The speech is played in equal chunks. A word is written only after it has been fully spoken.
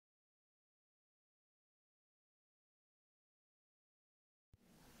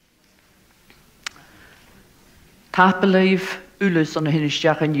Tapelaif ulus on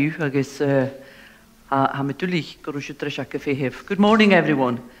hinisteach aniu agus Good morning,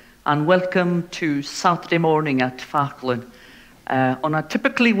 everyone, and welcome to Saturday morning at Faclan. On a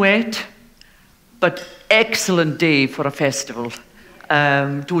typically wet but excellent day for a festival.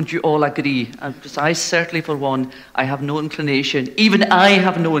 Don't you all agree? Because I certainly, for one, I have no inclination. Even I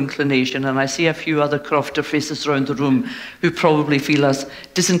have no inclination, and I see a few other crofter faces around the room who probably feel as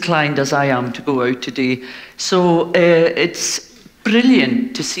disinclined as I am to go out today. So it's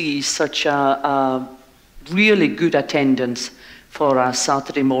brilliant to see such a really good attendance for a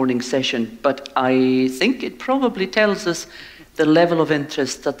Saturday morning session. But I think it probably tells us the level of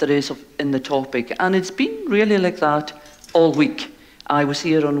interest that there is in the topic. And it's been really like that all week. I was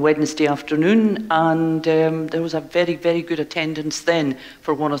here on Wednesday afternoon, and there was a very, very good attendance then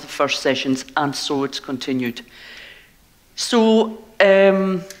for one of the first sessions, and so it's continued. So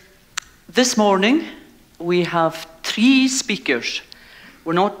this morning we have 3 speakers.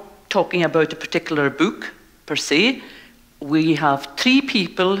 We're not talking about a particular book per se. We have 3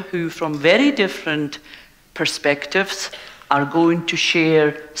 people who, from very different perspectives, are going to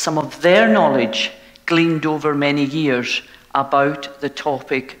share some of their knowledge gleaned over many years about the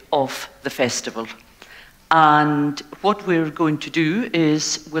topic of the festival. And what we're going to do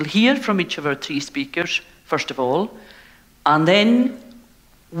is we'll hear from each of our 3 speakers, first of all, and then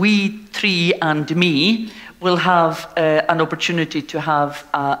we 3 and me will have an opportunity to have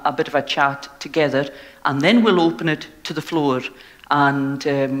a bit of a chat together, and then we'll open it to the floor. And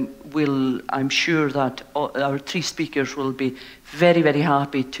I'm sure that our 3 speakers will be very, very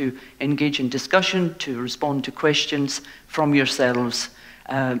happy to engage in discussion, to respond to questions from yourselves.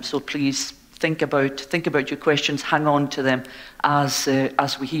 So please think about your questions, hang on to them as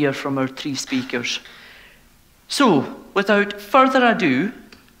we hear from our 3 speakers. So, without further ado,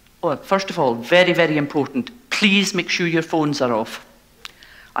 well, first of all, very, very important, please make sure your phones are off.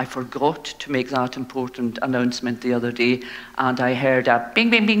 I forgot to make that important announcement the other day, and I heard a bing,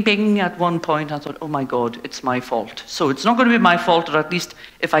 bing, bing, bing at one point. I thought, oh my God, it's my fault. So it's not going to be my fault, or at least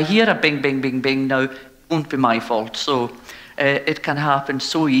if I hear a bing, bing, bing, bing now, it won't be my fault. So it can happen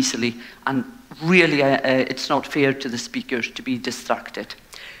so easily, and really it's not fair to the speakers to be distracted.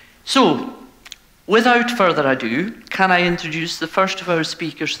 So, without further ado, can I introduce the first of our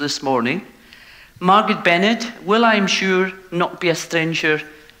speakers this morning? Margaret Bennet will, I'm sure, not be a stranger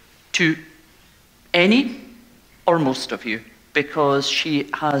to any or most of you, because she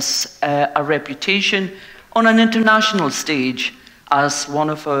has a reputation on an international stage as one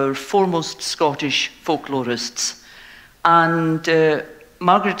of our foremost Scottish folklorists. And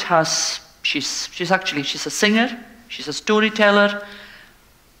Margaret she's a singer, she's a storyteller,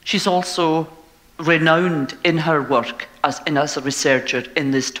 she's also renowned in her work as a researcher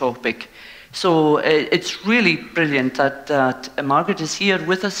in this topic. So it's really brilliant that Margaret is here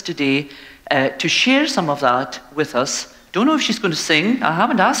with us today to share some of that with us. Don't know if she's going to sing. I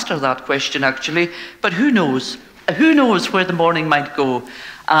haven't asked her that question, actually. But who knows? Who knows where the morning might go?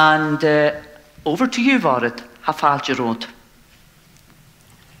 And over to you, Margaret. Ha fáilt your own.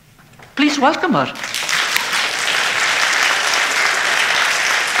 Please welcome her.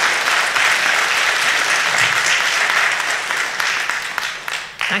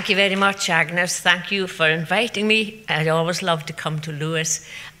 Thank you very much, Agnes. Thank you for inviting me. I always love to come to Lewis.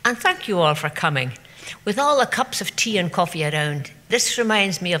 And thank you all for coming. With all the cups of tea and coffee around, this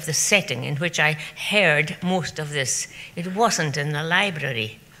reminds me of the setting in which I heard most of this. It wasn't in the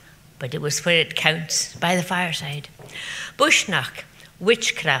library, but it was where it counts, by the fireside. Buisneachd,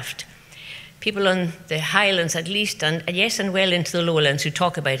 witchcraft. People on the Highlands at least, and yes, and well into the Lowlands who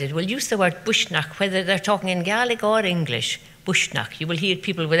talk about it, will use the word Buisneachd, whether they're talking in Gaelic or English. Buisneachd. You will hear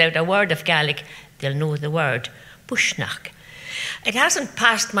people without a word of Gaelic, they'll know the word. Buisneachd. It hasn't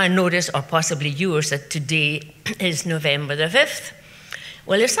passed my notice, or possibly yours, that today is November the 5th.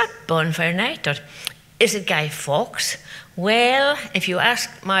 Well, is that bonfire night, or is it Guy Fawkes? Well, if you ask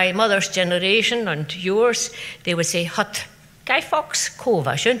my mother's generation and yours, they would say, Hut, Guy Fawkes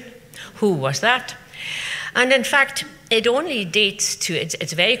Cóhbhaisinn. Who was that? And in fact, it only dates to,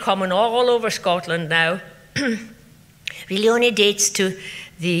 it's very common all over Scotland now, really only dates to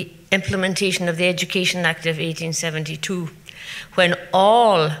the implementation of the Education Act of 1872, when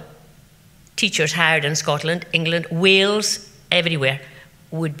all teachers hired in Scotland, England, Wales, everywhere,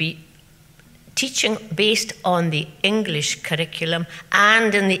 would be teaching based on the English curriculum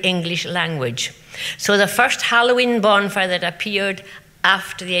and in the English language. So the first Halloween bonfire that appeared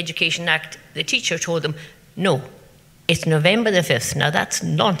after the Education Act, the teacher told them, no, it's November the 5th. Now that's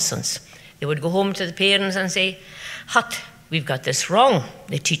nonsense. They would go home to the parents and say, Hut, we've got this wrong,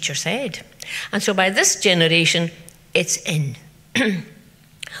 the teacher said. And so by this generation, it's in.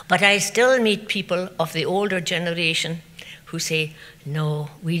 But I still meet people of the older generation who say, no,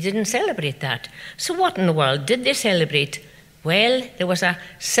 we didn't celebrate that. So what in the world did they celebrate? Well, there was a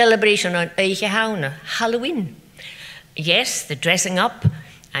celebration on Eichehauna, Halloween. Yes, the dressing up,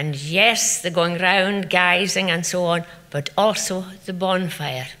 and yes, the going round, guising and so on, but also the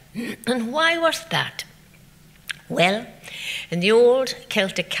bonfire. And why was that? Well, in the old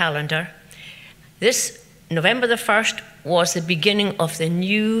Celtic calendar, this November the 1st was the beginning of the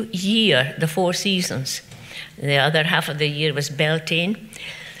new year, the 4 seasons. The other half of the year was Beltane.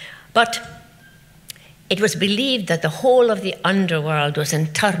 But it was believed that the whole of the underworld was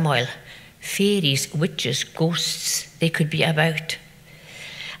in turmoil. Fairies, witches, ghosts, they could be about.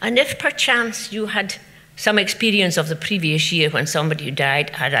 And if perchance you had some experience of the previous year when somebody who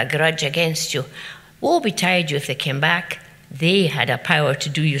died had a grudge against you, woe betide you if they came back. They had a power to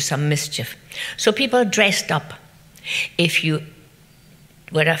do you some mischief. So people dressed up. If you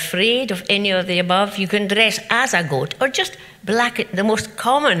were afraid of any of the above, you can dress as a goat or just blacken. The most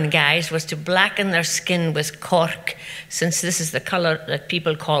common guise was to blacken their skin with cork, since this is the colour that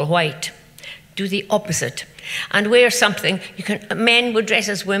people call white. Do the opposite and wear something. Men would dress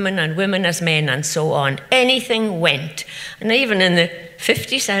as women and women as men and so on. Anything went. And even in the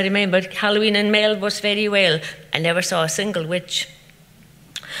 50s, I remember Halloween in Melbourne very well. I never saw a single witch.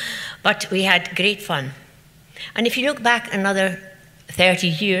 But we had great fun. And if you look back another 30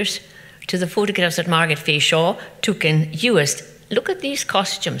 years to the photographs that Margaret Fay Shaw took in Uist, look at these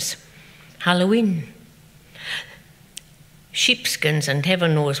costumes. Halloween. Sheepskins and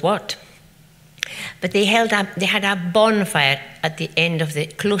heaven knows what. But they had a bonfire at the end of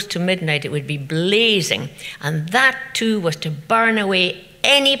close to midnight. It would be blazing. And that too was to burn away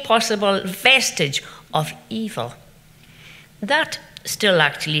any possible vestige of evil. That still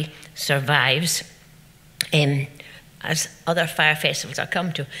actually survives as other fire festivals are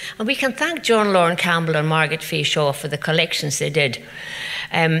come to. And we can thank John Lorne Campbell and Margaret Fay Shaw for the collections they did.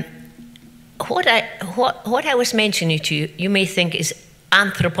 What I was mentioning to you, you may think is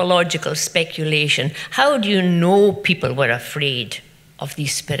anthropological speculation. How do you know people were afraid of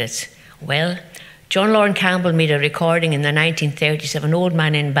these spirits? Well, John Lorne Campbell made a recording in the 1930s of an old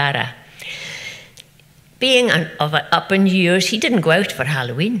man in Barra. Being up in years, he didn't go out for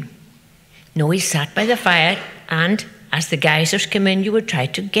Halloween. No, he sat by the fire, and as the geysers came in, you would try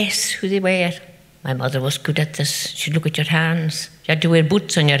to guess who they were. My mother was good at this. She'd look at your hands. You had to wear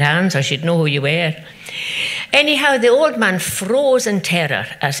boots on your hands or she'd know who you were. Anyhow, the old man froze in terror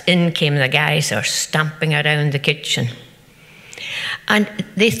as in came the geyser, stamping around the kitchen. And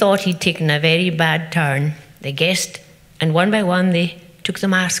they thought he'd taken a very bad turn. They guessed, and one by one they took the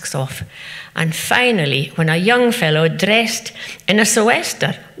masks off. And finally, when a young fellow dressed in a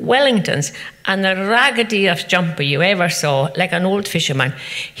sou'wester, Wellingtons, and the raggediest jumper you ever saw, like an old fisherman,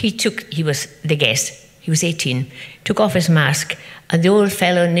 he was 18, took off his mask, and the old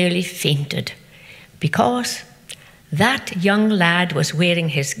fellow nearly fainted, because that young lad was wearing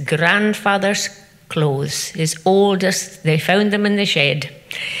his grandfather's clothes, his oldest. They found them in the shed,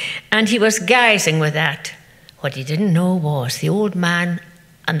 and he was guising with that. What he didn't know was the old man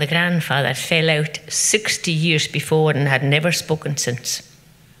and the grandfather fell out 60 years before and had never spoken since.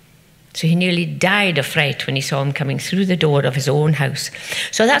 So he nearly died of fright when he saw him coming through the door of his own house.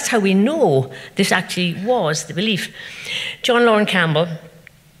 So that's how we know this actually was the belief. John Lorne Campbell,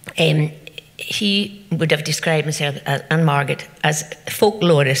 he would have described himself and Margaret as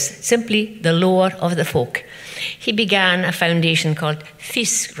folklorists, simply the lore of the folk. He began a foundation called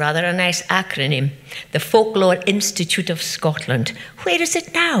FIS, rather a nice acronym, the Folklore Institute of Scotland. Where is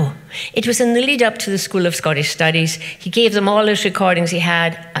it now? It was in the lead up to the School of Scottish Studies. He gave them all his recordings he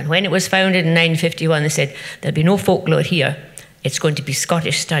had, and when it was founded in 951, they said, there'll be no folklore here. It's going to be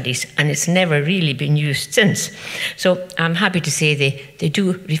Scottish Studies, and it's never really been used since. So I'm happy to say they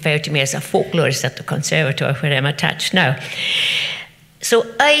do refer to me as a folklorist at the conservatoire where I'm attached now. So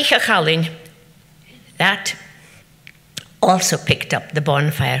Eichachalin, that also picked up the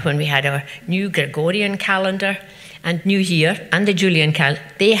bonfire when we had our new Gregorian calendar and New Year and the Julian calendar.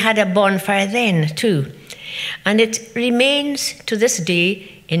 They had a bonfire then too. And it remains to this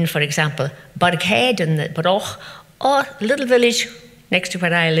day in, for example, Burghead in the Broch, or a little village next to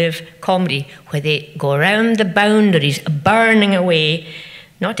where I live, Comrie, where they go around the boundaries, burning away.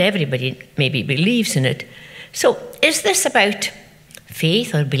 Not everybody maybe believes in it. So is this about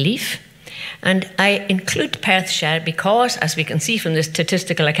faith or belief? And I include Perthshire because, as we can see from the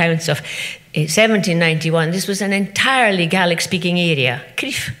statistical accounts of 1791, this was an entirely Gaelic-speaking area,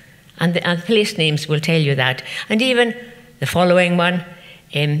 Crieff, and the place names will tell you that. And even the following one,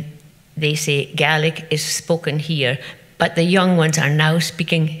 they say Gaelic is spoken here, but the young ones are now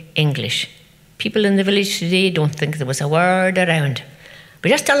speaking English. People in the village today don't think there was a word around. But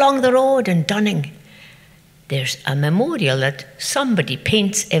just along the road in Dunning, there's a memorial that somebody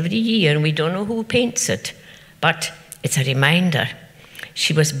paints every year, and we don't know who paints it, but it's a reminder.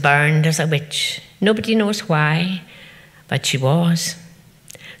 She was burned as a witch. Nobody knows why, but she was.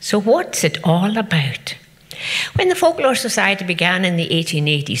 So what's it all about? When the Folklore Society began in the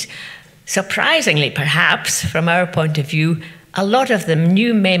 1880s, surprisingly perhaps from our point of view, a lot of the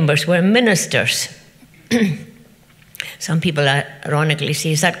new members were ministers. Some people ironically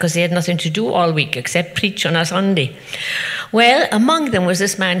say, is that because they had nothing to do all week except preach on a Sunday? Well, among them was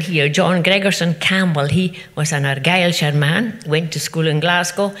this man here, John Gregerson Campbell. He was an Argyllshire man, went to school in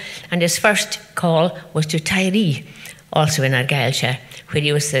Glasgow, and his first call was to Tiree, also in Argyllshire, where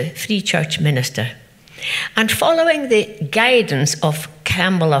he was the Free Church minister. And following the guidance of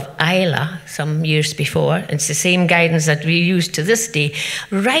Campbell of Islay some years before, it's the same guidance that we use to this day,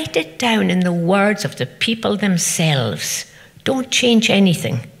 write it down in the words of the people themselves. Don't change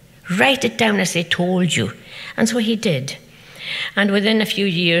anything. Write it down as they told you. And so he did. And within a few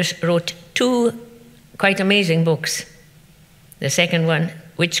years wrote 2 quite amazing books. The second one,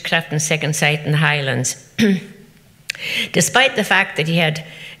 Witchcraft and Second Sight in the Highlands. Despite the fact that he had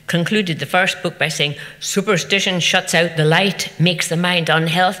concluded the first book by saying, superstition shuts out the light, makes the mind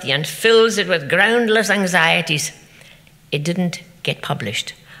unhealthy, and fills it with groundless anxieties, it didn't get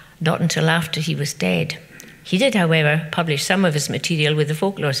published, not until after he was dead. He did, however, publish some of his material with the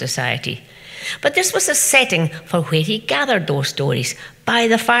Folklore Society. But this was a setting for where he gathered those stories, by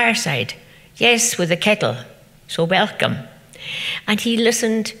the fireside. Yes, with a kettle, so welcome. And he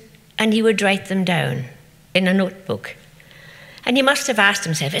listened, and he would write them down in a notebook. And he must have asked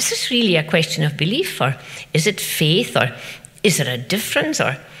himself, is this really a question of belief, or is it faith, or is there a difference,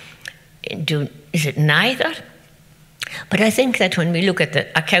 or is it neither? But I think that when we look at the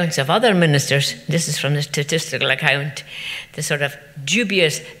accounts of other ministers, this is from the statistical account, the sort of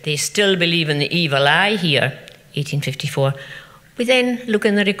dubious, they still believe in the evil eye here, 1854, we then look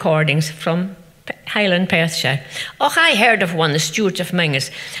in the recordings from Highland, Perthshire. Oh, I heard of one, the Stewart of Mingus.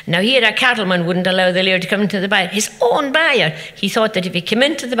 Now here a cattleman wouldn't allow the laird to come into the byre. His own byre. He thought that if he came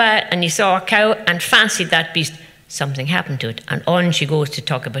into the byre and he saw a cow and fancied that beast, something happened to it. And on she goes to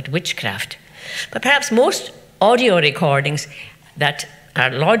talk about witchcraft. But perhaps most audio recordings that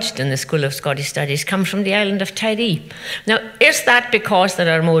are lodged in the School of Scottish Studies come from the island of Tiree. Now, is that because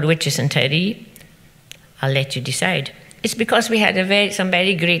there are more witches in Tiree? I'll let you decide. It's because we had some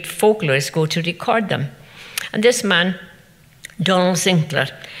very great folklorists go to record them. And this man, Donald Sinclair,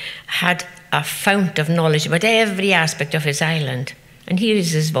 had a fount of knowledge about every aspect of his island. And here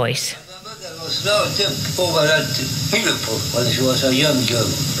is his voice. My mother was brought up over at Liverpool when she was a young girl.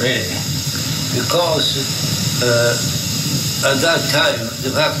 Really? Because at that time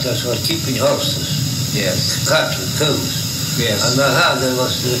the factors were keeping horses. Yes. Cattle, cows. Yes. And my father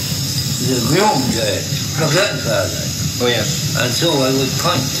was the groom there, my grandfather. Oh, yes. And so I would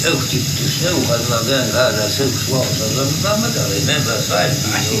point out to snow what my grandfather's house was. And my mother remembers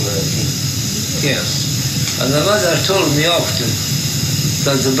finding over it. Yes. And my mother told me often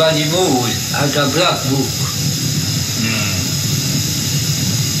that the Ballymoor had a black book.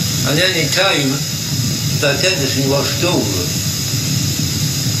 And any time that anything was stolen,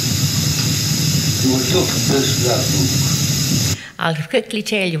 you would look at this black book. I'll quickly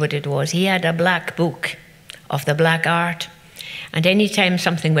tell you what it was. He had a black book of the black art, and any time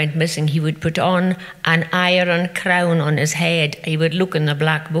something went missing, he would put on an iron crown on his head. He would look in the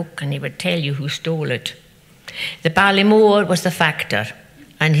black book and he would tell you who stole it. The Ballymoor was the factor,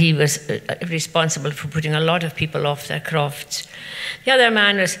 and he was responsible for putting a lot of people off their crofts. The other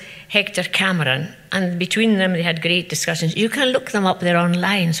man was Hector Cameron, and between them they had great discussions. You can look them up there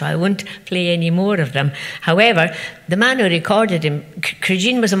online, so I won't play any more of them. However, the man who recorded him,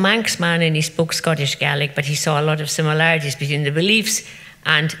 Cregeen was a Manx man and he spoke Scottish Gaelic, but he saw a lot of similarities between the beliefs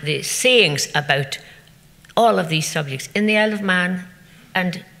and the sayings about all of these subjects in the Isle of Man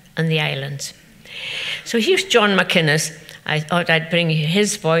and in the islands. So here's John McInnes. I thought I'd bring you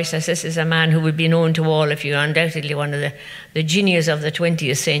his voice, as this is a man who would be known to all of you, undoubtedly one of the genius of the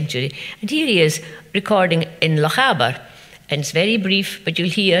 20th century. And here he is recording in Lochaber, and it's very brief, but you'll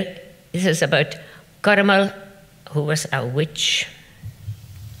hear this is about Cormal, who was a witch.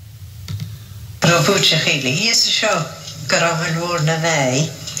 Buisneachd, here's the show. Cormal wore na mei.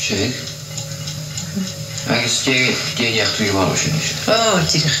 Sí. Agus déach tú bhá sin is. Oh,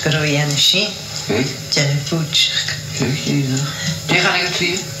 tíach go raibh dhéana sí. Sí. Buisneachd. Sí, déach ana go trí.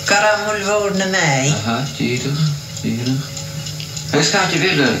 Cormal wore na mei. Aha, díach. Ys Cati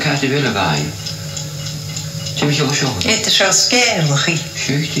Villa Bai. Jimmy Shaw. It is a scare, Lucky.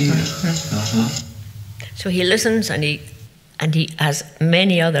 So he listens and he has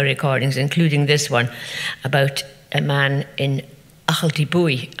many other recordings, including this one about a man in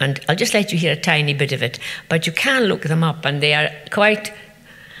Bui, and I'll just let you hear a tiny bit of it, but you can look them up, and they are quite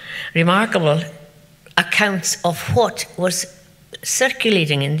remarkable accounts of what was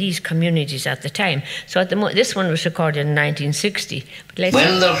circulating in these communities at the time. So at the this one was recorded in 1960. But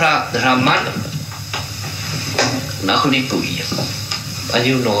well, there's a man in Bui, and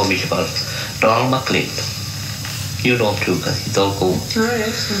you know him about Donald MacLean. You know him too, because he's all cool. Oh,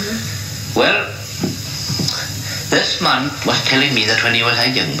 yes. Well, this man was telling me that when he was a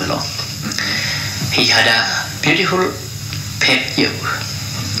young fellow, he had a beautiful pet ewe.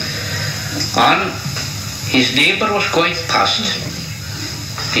 And his neighbour was going past.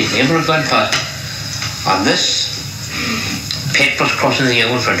 And this pet was crossing the ewe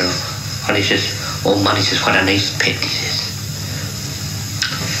in front of him. And he says, oh man, he says, what a nice pet, he says.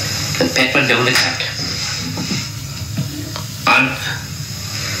 The pet went down the cat. And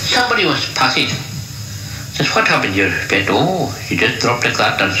somebody was passing. Says, what happened here, pet? Oh, he just dropped like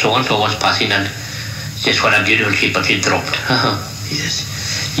that, and so was passing, and says, what a beautiful sheep, but he dropped. He says,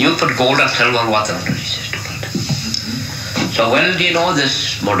 you put gold and silver water under, he says, Donald. So, well, do you know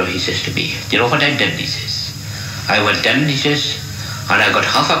this, mother, he says to me. Do you know what I did, he says? I went in, he says, and I got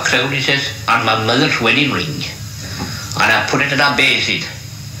half a crown, he says, and my mother's wedding ring. And I put it in a basin.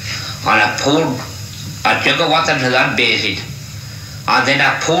 And I poured a jug of water into that basin. And then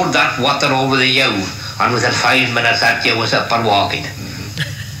I poured that water over the ewe, and within 5 minutes that ewe was up and walking.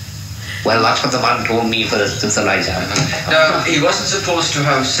 Well, that's what the man told me for the lies. Now, he wasn't supposed to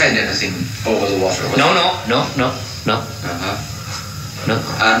have said anything over the water, was he? No. No.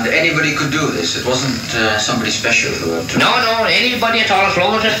 And anybody could do this? It wasn't somebody special who had to... No, anybody at all, as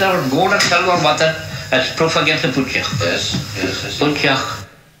long as there was gold and silver water, it's proof against the Buisneachd. Yes. Buisneachd.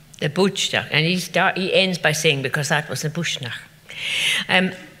 The Buisneachd, and he ends by saying, because that was the Buisneachd.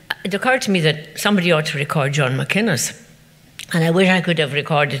 It occurred to me that somebody ought to record John McInnes, and I wish I could have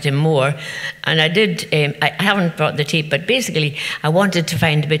recorded him more. And I did. I haven't brought the tape, but basically I wanted to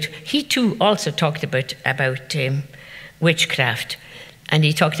find a bit. He too also talked about witchcraft, and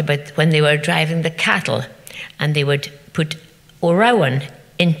he talked about when they were driving the cattle, and they would put Orawan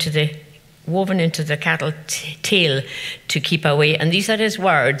woven into the cattle tail to keep away, and these are his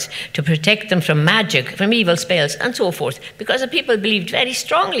words, to protect them from magic, from evil spells, and so forth, because the people believed very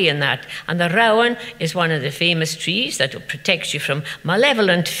strongly in that. And the rowan is one of the famous trees that protects you from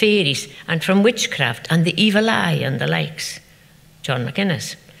malevolent fairies and from witchcraft and the evil eye and the likes. John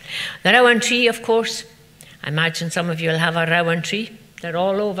McInnes. The rowan tree, of course, I imagine some of you will have a rowan tree. They're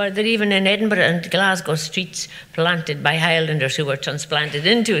all over. They're even in Edinburgh and Glasgow streets, planted by Highlanders who were transplanted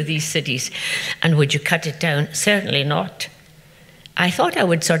into these cities. And would you cut it down? Certainly not. I thought I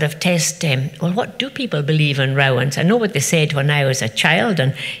would sort of test, well, what do people believe in rowans? I know what they said when I was a child.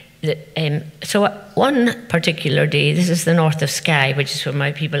 And so one particular day, this is the north of Skye, which is where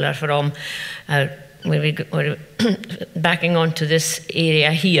my people are from, we're backing onto this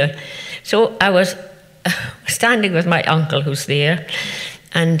area here. So I was standing with my uncle who's there,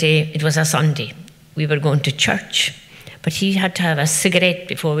 and it was a Sunday. We were going to church, but he had to have a cigarette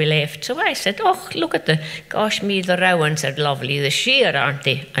before we left. So I said, oh, look at the rowans are lovely. The sheer, aren't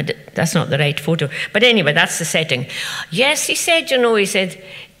they? And that's not the right photo. But anyway, that's the setting. Yes, he said,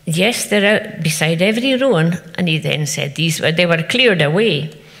 yes, they're out beside every rowan. And he then said they were cleared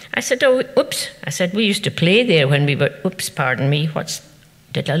away. I said, oh, oops. I said, we used to play there when we were, oops, pardon me,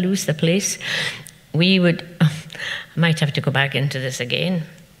 did I lose the place? We would, I might have to go back into this again.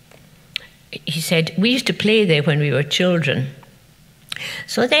 He said, we used to play there when we were children.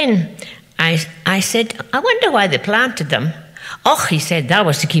 So then I said, I wonder why they planted them. Oh, he said, that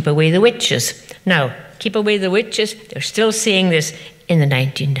was to keep away the witches. Now, keep away the witches, they're still saying this in the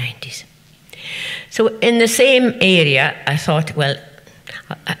 1990s. So in the same area, I thought, well,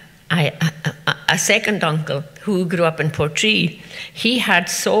 a second uncle who grew up in Portree, he had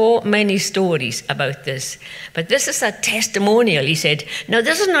so many stories about this. But this is a testimonial, he said. Now,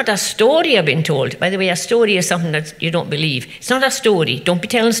 this is not a story I've been told. By the way, a story is something that you don't believe. It's not a story. Don't be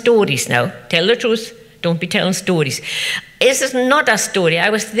telling stories now. Tell the truth. Don't be telling stories. This is not a story. I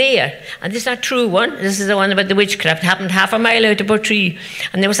was there. And this is a true one. This is the one about the witchcraft. It happened half a mile out of Portree.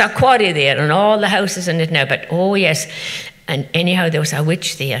 And there was a quarry there and all the houses in it now. But, oh, yes. And anyhow, there was a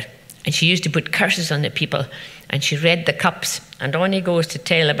witch there. And she used to put curses on the people. And she read the cups. And on he goes to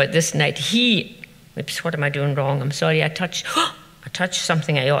tell about this night. Oops, what am I doing wrong? I'm sorry, I touched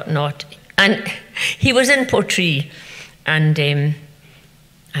something I ought not. And he was in Portree. And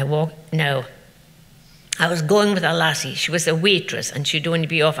Now, I was going with a lassie. She was a waitress, and she'd only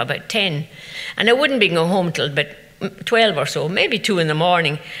be off about 10. And I wouldn't be going home till about 12 or so, maybe 2 in the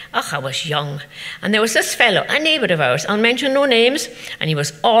morning. I was young. And there was this fellow, a neighbour of ours, I'll mention no names, and he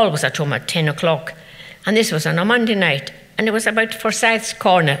was always at home at 10 o'clock. And this was on a Monday night. And it was about Forsyth's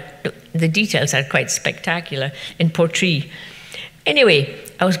Corner. The details are quite spectacular, in Portree. Anyway,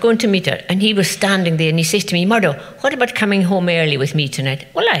 I was going to meet her, and he was standing there, and he says to me, "Murdo, what about coming home early with me tonight?"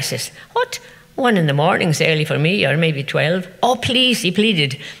 Well, I says, "What? 1 in the morning's early for me, or maybe 12. "Oh, please," he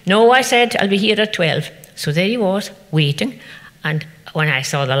pleaded. "No," I said, "I'll be here at 12. So there he was, waiting. And when I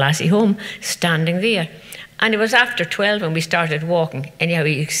saw the lassie home, standing there. And it was after 12 when we started walking. Anyhow,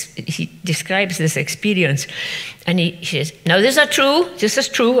 he describes this experience. And he says, "Now, this is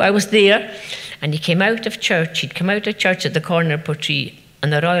true, I was there." And he came out of church. He'd come out of church at the corner of Portree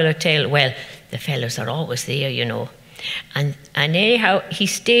and the Royal Hotel. Well, the fellows are always there, you know. And anyhow, he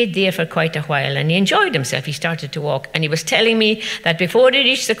stayed there for quite a while, and he enjoyed himself. He started to walk. And he was telling me that before he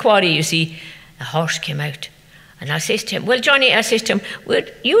reached the quarry, you see, a horse came out. And I says to him, "Well, Johnny," I says to him, "well,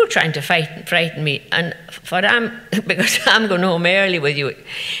 you were trying to frighten me, and because I'm going home early with you,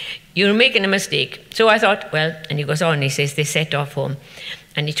 you're making a mistake." So I thought, well, and he goes on, he says they set off home.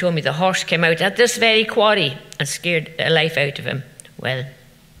 And he told me the horse came out at this very quarry and scared the life out of him. Well,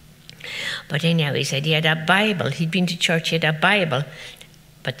 but anyhow, he said he had a Bible. He'd been to church, he had a Bible.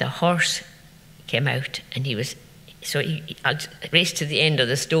 But the horse came out, and I'll race to the end of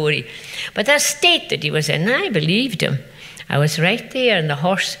the story. But that state that he was in, I believed him. I was right there, and the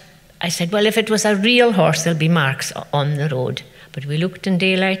horse, I said, well, if it was a real horse, there'll be marks on the road. But we looked in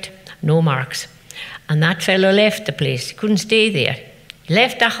daylight, no marks. And that fellow left the place. He couldn't stay there. He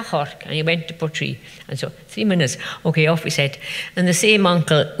left Achachork, and he went to Portree. And so, 3 minutes, okay, off we set. And the same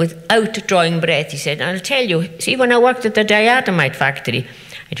uncle, without drawing breath, he said, "I'll tell you, see, when I worked at the diatomite factory,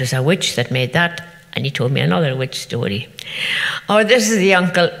 it was a witch that made that." And he told me another witch story. Or this is the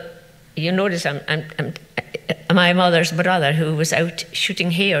uncle, you notice I'm my mother's brother, who was out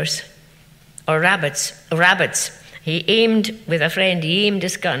shooting hares or rabbits. He aimed with a friend, he aimed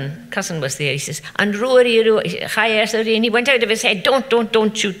his gun. Cousin was there, he says, "And roary, and he went out of his head,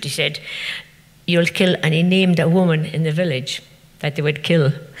 don't shoot," he said. "You'll kill," and he named a woman in the village that they would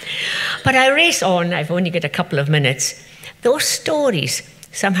kill. But I race on, I've only got a couple of minutes. Those stories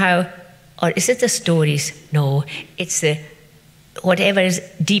somehow, or is it the stories? No, it's the whatever is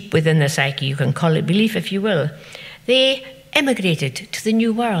deep within the psyche, you can call it belief if you will. They emigrated to the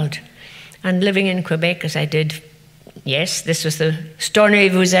New World. And living in Quebec as I did, yes, this was the Stornoway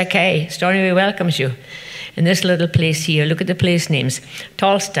vous accueille. Stornoway welcomes you. In this little place here, look at the place names.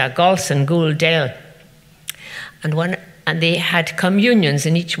 Tolsta, Golson, Gould, Dell. And they had communions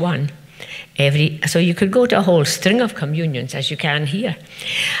in each one. So you could go to a whole string of communions, as you can here.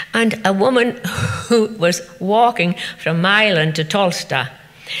 And a woman who was walking from Milan to Tolsta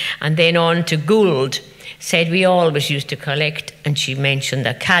and then on to Gould said we always used to collect, and she mentioned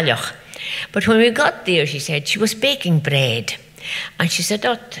the callach. But when we got there, she said, she was baking bread. And she said,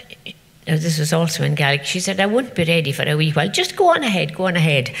 this was also in Gaelic, she said, "I won't be ready for a wee while. Just go on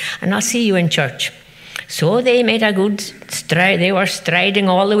ahead, and I'll see you in church." So they made a good stride. They were striding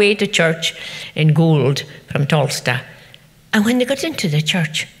all the way to church in Gould from Tolsta. And when they got into the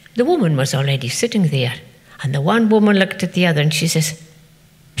church, the woman was already sitting there. And the one woman looked at the other and she says,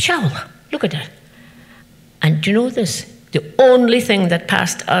 "Shawl, look at her." And do you know this? The only thing that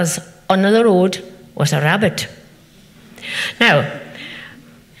passed us on the road was a rabbit. Now,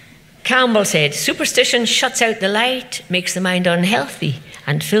 Campbell said, "Superstition shuts out the light, makes the mind unhealthy,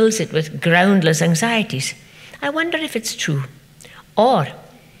 and fills it with groundless anxieties." I wonder if it's true. Or,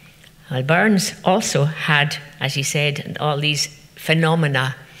 well, Burns also had, as he said, all these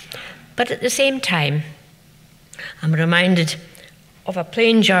phenomena. But at the same time, I'm reminded of a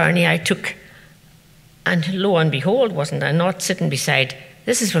plane journey I took, and lo and behold, wasn't I not sitting beside,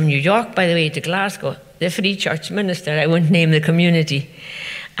 this is from New York, by the way, to Glasgow, the Free Church minister, I won't name the community.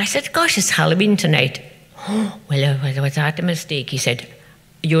 I said, "Gosh, it's Halloween tonight." "Oh, well, was that a mistake?" He said,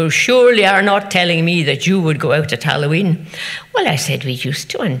 "You surely are not telling me that you would go out at Halloween." Well, I said, "We used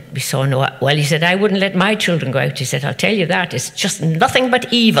to, and we saw no..." Well, he said, "I wouldn't let my children go out." He said, "I'll tell you that, it's just nothing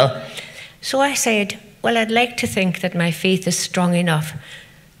but evil." So I said, well, I'd like to think that my faith is strong enough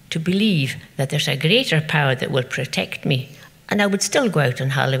to believe that there's a greater power that will protect me, and I would still go out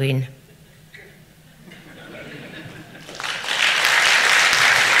on Halloween.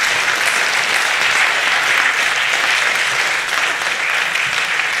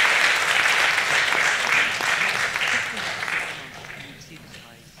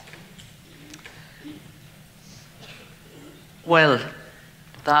 Well,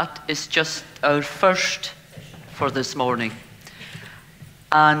 That is just our first for this morning.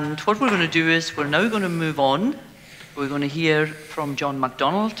 And what we're going to do is we're now going to move on. We're going to hear from John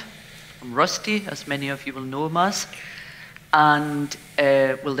MacDonald, from Rusty, as many of you will know him as, and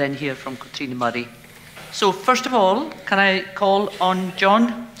we'll then hear from Catriona Murray. So first of all, can I call on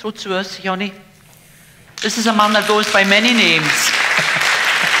John? Throw to us, Johnny. This is a man that goes by many names.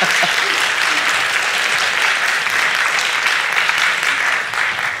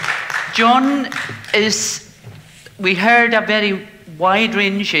 John is, we heard a very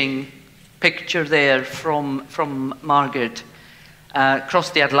wide-ranging picture there from Margaret, across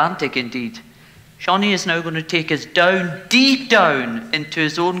the Atlantic indeed. Johnny is now going to take us down, deep down, into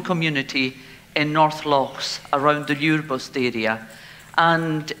his own community in North Lochs, around the Lurbust area.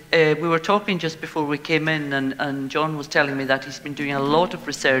 And we were talking just before we came in, and John was telling me that he's been doing a lot of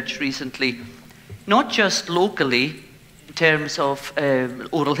research recently, not just locally, in terms of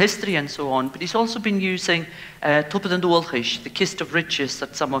oral history and so on, but he's also been using Tupad an Dúlchais, the Kist of Riches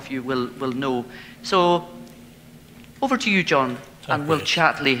that some of you will know. So, over to you, John, and we'll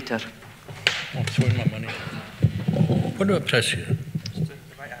chat later. I'm throwing my money. What do I press here? Just the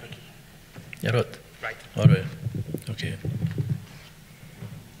right arrow key. Yeah, right. Right. All right. Okay.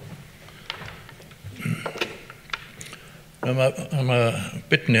 I'm a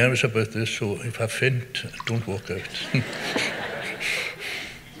bit nervous about this, so if I faint, don't walk out.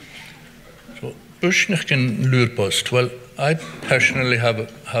 So, Buisneachd and Lurbust. Well, I personally have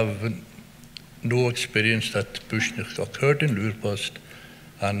no experience that Buisneachd occurred in Lurbust,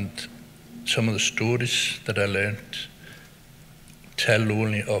 and some of the stories that I learned tell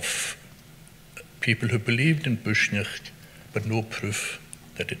only of people who believed in Buisneachd, but no proof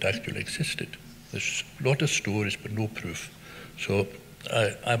that it actually existed. There's a lot of stories, but no proof. So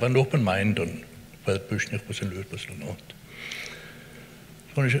I have an open mind on whether Buisneachd was in Lurbust or not.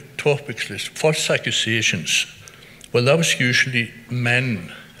 So on the topics list, false accusations. Well, that was usually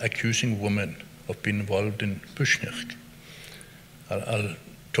men accusing women of being involved in Buisneachd. I'll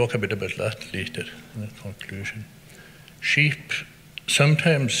talk a bit about that later in the conclusion. Sheep,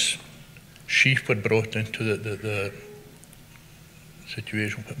 sometimes sheep were brought into the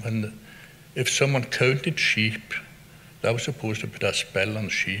situation when if someone counted sheep, that was supposed to put a spell on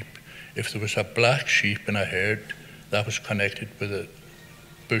sheep. If there was a black sheep in a herd, that was connected with a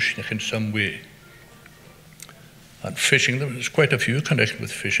Buisneachd in some way. And fishing, there was quite a few connected with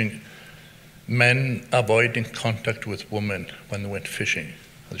fishing. Men avoiding contact with women when they went fishing.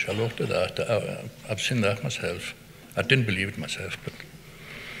 There's a lot of that. I've seen that myself. I didn't believe it myself, but.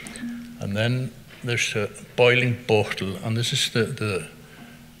 And then there's a boiling bottle, and this is the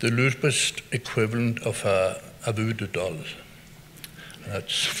Lurbust equivalent of a voodoo doll.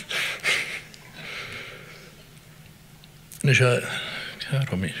 That's. Then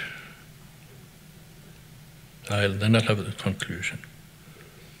I'll have the conclusion.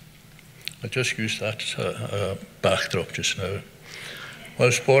 I just used that as a backdrop just now. I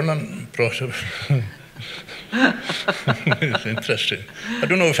was born and brought up. It's interesting. I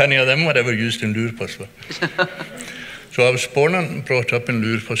don't know if any of them were ever used in Lurbust. So I was born and brought up in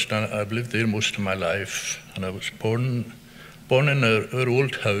Lurbust, and I've lived there most of my life. And I was born in our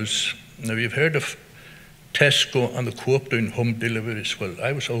old house. Now, you've heard of Tesco and the Co-op doing home delivery as well.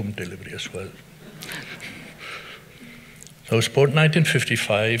 I was home delivery as well. So I was born in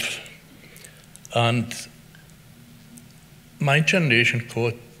 1955, and my generation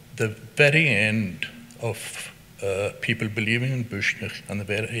caught the very end of people believing in Buisneachd and the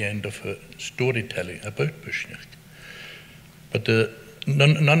very end of storytelling about Buisneachd. But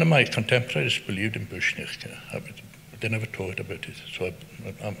none of my contemporaries believed in Buisneachd. They never talked about it, so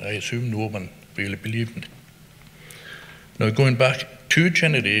I assume no one really believed in it. Now, going back 2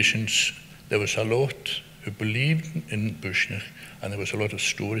 generations, there was a lot who believed in Buisneachd, and there was a lot of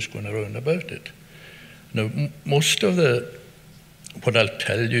stories going around about it. Now, most of what I'll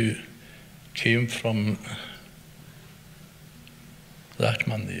tell you came from that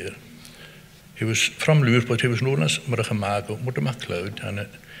man there. He was from Lurbust. He was known as Murachamago, MacLeod, and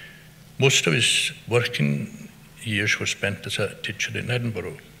most of his working years were spent as a teacher in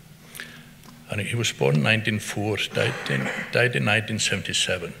Edinburgh. And he was born in 1904, died in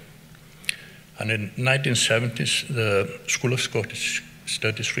 1977. And in the 1970s, the School of Scottish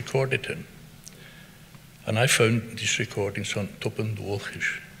Studies recorded him. And I found these recordings on Tupad an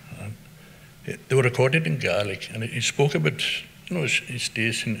Dúlchais. They were recorded in Gaelic, and he spoke about his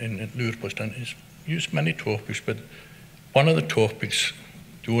days in Lurbust, and he's used many topics, but one of the topics,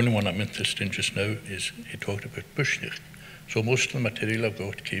 the only one I'm interested in just now, is he talked about Buisneachd. So most of the material I've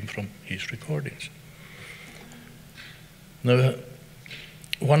got came from his recordings. Now,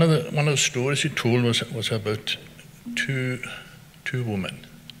 one of the stories he told was about two women,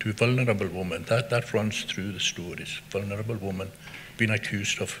 two vulnerable women. That runs through the stories. Vulnerable women being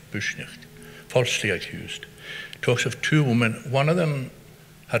accused of Buisneachd, falsely accused. Talks of two women. One of them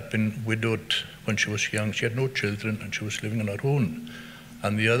had been widowed when she was young. She had no children and she was living on her own.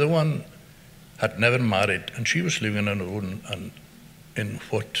 And the other one had never married and she was living on her own and in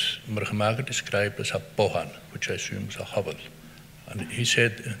what Margaret described as a bohan, which I assume was a hovel. And he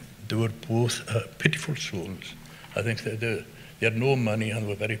said they were both pitiful souls. I think they had no money and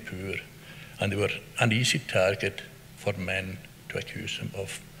were very poor. And they were an easy target for men to accuse them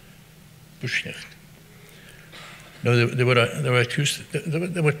of Buisneachd. No, they were accused.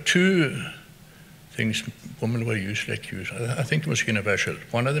 There were two things women were usually accused. I think it was universal.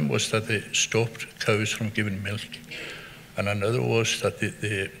 One of them was that they stopped cows from giving milk, and another was that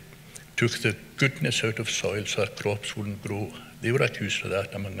they took the goodness out of soil so that crops wouldn't grow. They were accused of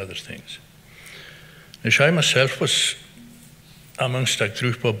that, among other things. Now, I myself was amongst a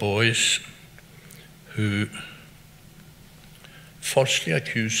group of boys who falsely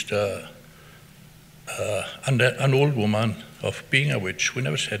accused an old woman of being a witch. We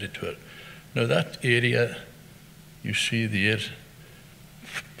never said it to her. Now that area you see there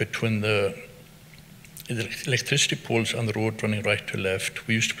between the electricity poles on the road running right to left,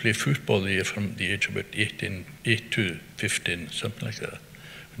 we used to play football there from the age of about 8 to 15, something like that,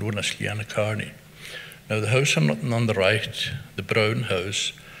 known as Liana Carney. Now the house on the right, the brown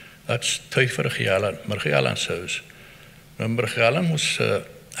house, that's Tuifer Margalan's house. Now Margalan was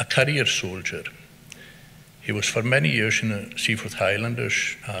a career soldier. He was for many years in the Seaforth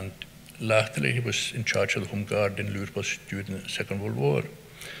Highlanders, and latterly he was in charge of the Home Guard in Lurpos during the Second World War.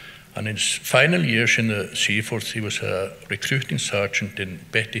 And in his final years in the Seaforth, he was a recruiting sergeant in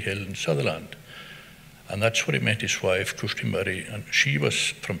Betty Hill in Sutherland. And that's where he met his wife, Kirsty Murray, and she was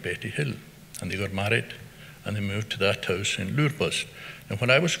from Betty Hill. And they got married, and they moved to that house in Lurpos. And when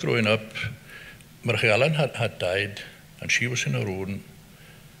I was growing up, Margalan had died, and she was in her own,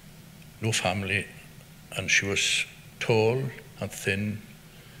 no family, and she was tall and thin,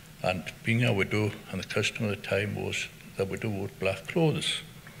 and being a widow, and the custom of the time was the widow wore black clothes.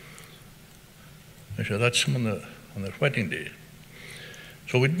 And so that's on their wedding day.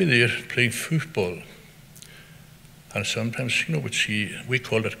 So we'd be there playing football, and sometimes, we'd see, we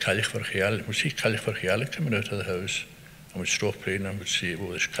called it Cailleach Vergeal, we'd see Cailleach Vergeal coming out of the house, and we'd stop playing and we'd say, oh,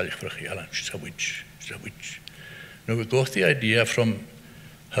 there's Cailleach Vergeal, she's a witch, she's a witch. Now we got the idea from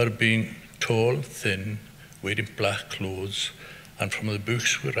her being tall, thin, wearing black clothes, and from the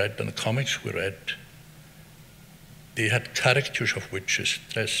books we read and the comics we read, they had caricatures of witches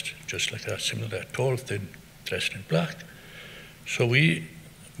dressed just like that, similar, tall, thin, dressed in black. So we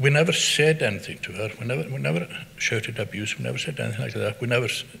never said anything to her. We never shouted abuse. We never said anything like that. We never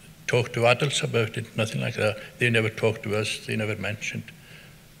talked to adults about it, nothing like that. They never talked to us. They never mentioned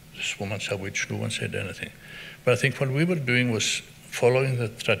this woman's a witch. No one said anything. But I think what we were doing was following the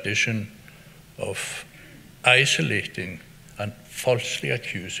tradition of isolating and falsely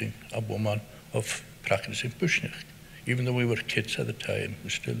accusing a woman of practicing Buisneachd. Even though we were kids at the time,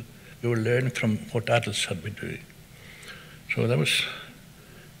 we were learning from what adults had been doing. So that was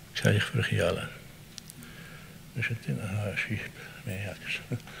Cailleach Vergeal.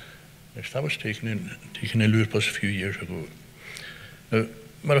 That was taken in Lurpos a few years ago. Now,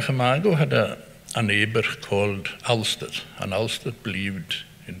 Margaret had a neighbour called Alsted, and Alsted believed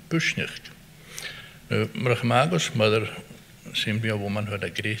in Buisneachd. Now, Margaret's mother seemed to be a woman who had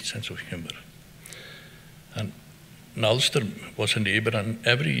a great sense of humour. And Alsted was a neighbour, and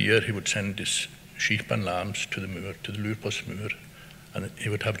every year he would send his sheep and lambs to the moor, to the Lurpos moor, and he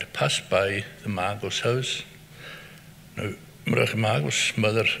would have to pass by the Margaret's house. Now, Margaret's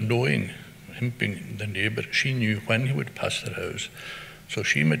mother, knowing him being the neighbour, she knew when he would pass their house. So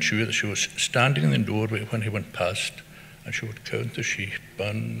she made sure that she was standing in the doorway when he went past, and she would count the sheep,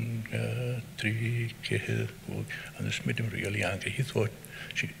 1, 3, 4, and this made him really angry. He thought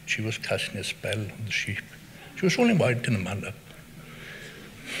she was casting a spell on the sheep. She was only winding them up.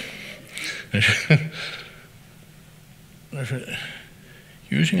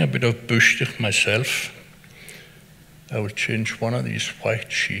 Using a bit of Buisneachd myself, I would change one of these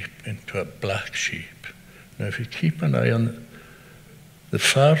white sheep into a black sheep. Now, if you keep an eye on the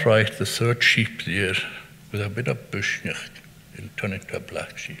far right, the third sheep there, with a bit of Buisneachd, it'll turn into a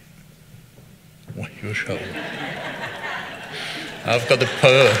black sheep. Oh, you're sure. I've got the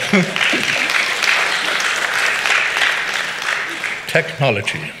power.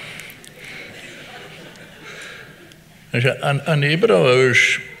 Technology. A neighbour of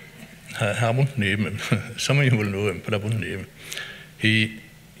ours, I won't name him, some of you will know him, but I won't name him.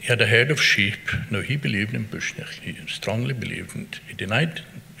 he had a herd of sheep. Now, he believed in Buisneachd. He strongly believed in it. He denied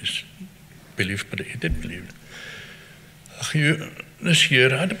his belief, but he did believe it. This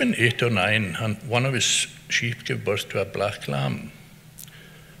year, I'd have been 8 or 9, and one of his sheep gave birth to a black lamb.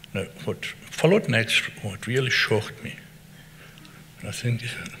 Now, what followed next, what really shocked me, and I think it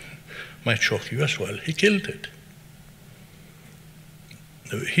might shock you as well, he killed it.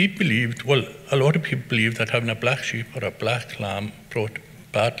 Now, he believed, well, a lot of people believe that having a black sheep or a black lamb brought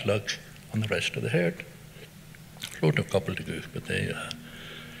bad luck on the rest of the herd. Float a couple to go, but they...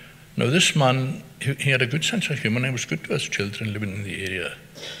 Now, this man, he had a good sense of humour, and he was good to his children living in the area.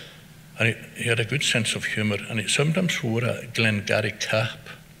 And he had a good sense of humour, and he sometimes wore a Glengarry cap.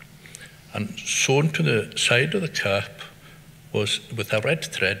 And sewn to the side of the cap was, with a red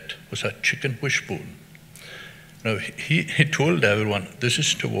thread, was a chicken wishbone. Now, he told everyone, this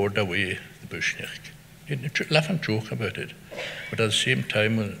is to ward away the Buisneachd. He'd laugh and joke about it. But at the same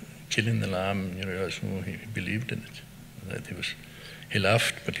time, killing the lamb, you know, he believed in it. He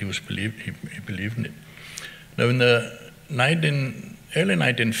laughed, but he believed in it. Now, in the early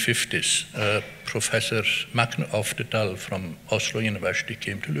 1950s, Professor MacDonald from Oslo University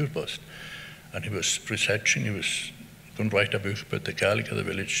came to Lurpost, and he was researching. He was going to write a book about the Gaelic of the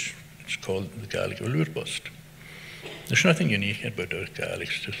village. It's called The Gaelic of Lurpost. There's nothing unique about our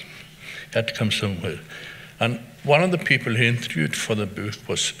Gaelics. It had to come somewhere. And one of the people he interviewed for the book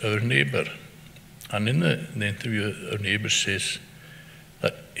was our neighbour. And in the interview, our neighbour says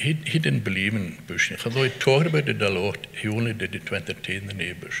that he didn't believe in Buisneachd. Although he talked about it a lot, he only did it to entertain the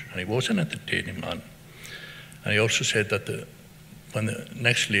neighbours. And he was an entertaining man. And he also said that when the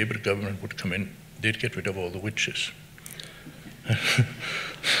next Labour government would come in, they'd get rid of all the witches.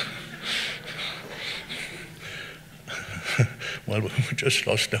 Well, we just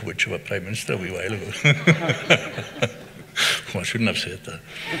lost a witch of a Prime Minister a wee while ago. Well, I shouldn't have said that.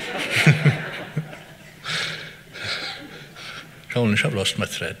 I've lost my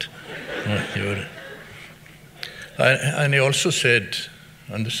thread. And he also said,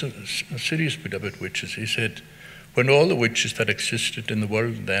 and this is a serious bit about witches, he said, when all the witches that existed in the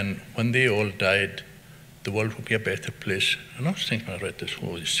world then, when they all died, the world would be a better place. And I was thinking, I read this,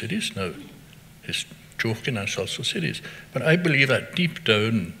 oh, he's serious now. He's joking and it's also serious. But I believe that deep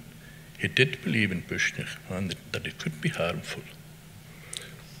down, he did believe in Buisneachd and that it could be harmful.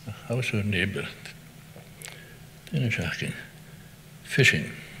 I was our neighbour.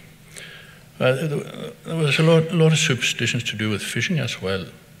 Fishing. There was a lot of superstitions to do with fishing as well.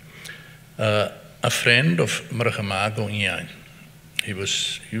 A friend of Margaret Bennet, he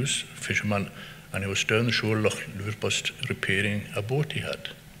was a fisherman, and he was down the shore Loch Lurpost repairing a boat he had.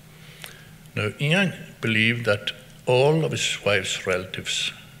 Now, Ian believed that all of his wife's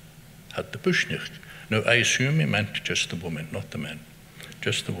relatives had the Buisneachd. Now, I assume he meant just the women, not the men,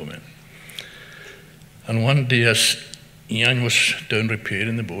 just the women. And one day, as Ian was down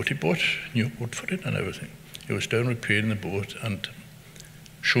repairing the boat, he bought a new boat for it and everything. He was down repairing the boat, and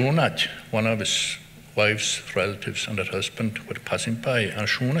Shonaj, one of his wife's relatives and her husband, were passing by, and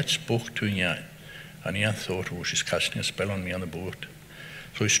Shonaj spoke to Ian. And Ian thought, oh, she's casting a spell on me on the boat.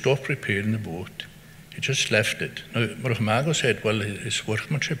 So he stopped repairing the boat. He just left it. Now, Margaret said, well, his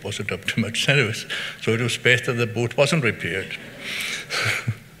workmanship wasn't up to much anyways, so it was better the boat wasn't repaired.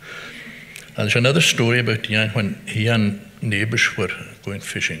 And there's another story about Ian when he and neighbours were going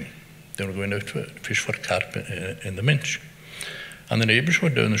fishing. They were going out to fish for carp in the Minch. And the neighbours were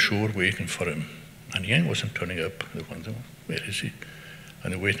down the shore waiting for him. And Ian wasn't turning up. They wondered, where is he?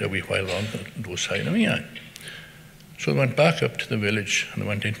 And they waited a wee while longer, no sign of Ian. So they went back up to the village and they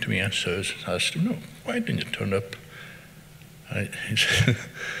went into Ian's house and asked him, no, why didn't you turn up? And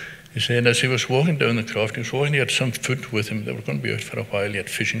he said, as he was walking down the croft, he had some food with him. They were going to be out for a while. He had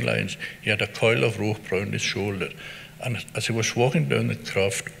fishing lines. He had a coil of rope round his shoulder. And as he was walking down the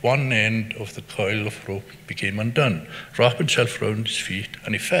croft, one end of the coil of rope became undone, wrapped himself round his feet,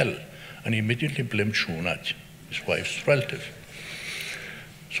 and he fell. And he immediately blamed Shonaj, his wife's relative.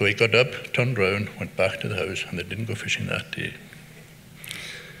 So he got up, turned round, went back to the house, and they didn't go fishing that day.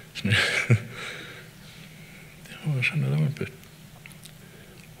 There was another one, but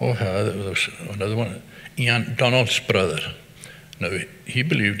there was another one. Ian Donald's brother. Now, he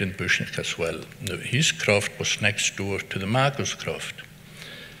believed in Buisneachd as well. Now, his croft was next door to the Mago's croft.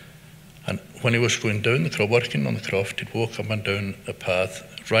 And when he was going down the croft, working on the croft, he'd walk up and down a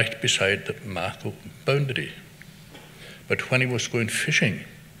path right beside the Mago boundary. But when he was going fishing,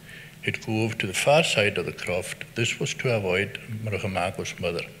 he'd go over to the far side of the croft. This was to avoid Mago's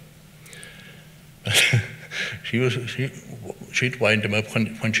mother. She'd wind him up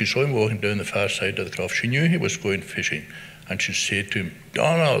when she saw him walking down the far side of the croft. She knew he was going fishing, and she'd say to him,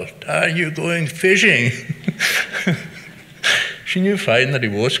 "Donald, are you going fishing?" She knew fine that he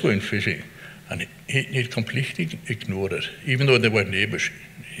was going fishing, and he'd completely ignore it, even though they were neighbours.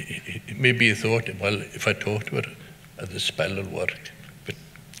 Maybe he thought, well, if I talk to her, the spell will work. But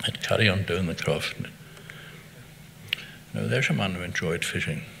I'd carry on doing the craft. Now, there's a man who enjoyed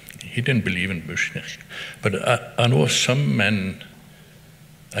fishing. He didn't believe in Buisneachd. But I know of some men,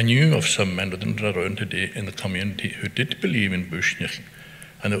 I knew of some men that are around today in the community who did believe in Buisneachd.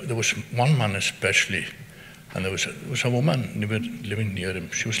 And there was one man especially, and there was a woman living near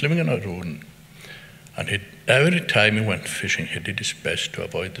him. She was living on her own. And every time he went fishing, he did his best to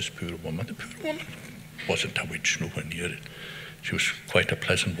avoid this poor woman. The poor woman wasn't a witch, nowhere near it. She was quite a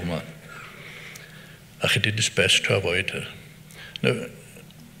pleasant woman. And he did his best to avoid her. Now,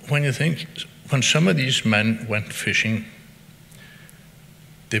 when you think, when some of these men went fishing,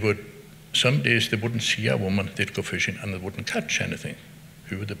 some days they wouldn't see a woman, they'd go fishing and they wouldn't catch anything.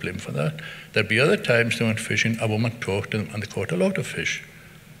 Who would they blame for that? There'd be other times they went fishing, a woman talked to them and they caught a lot of fish.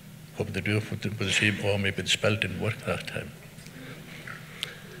 What would they do? Would they say, oh, maybe the spell didn't work that time?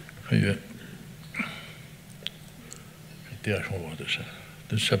 Yeah.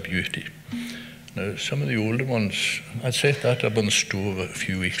 There's a beauty. Now, some of the older ones, I said that up on the stove a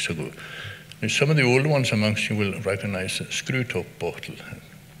few weeks ago. Now, some of the older ones amongst you will recognise a screw-top bottle.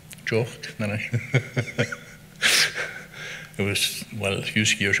 Jock, It was,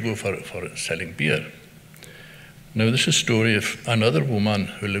 used years ago for selling beer. Now, this is a story of another woman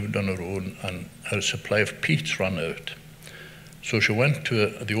who lived on her own and her supply of peats ran out. So she went to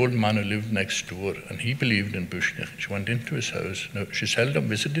the old man who lived next door, and he believed in Buisneachd. She went into his house. Now, she seldom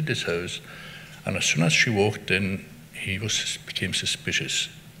visited his house, and as soon as she walked in, he became suspicious.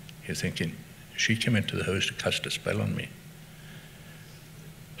 He was thinking, she came into the house to cast a spell on me.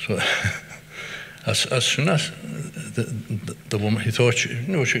 So, as soon as the woman, he thought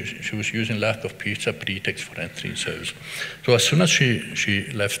she was using lack of peats as a pretext for entering his house. So as soon as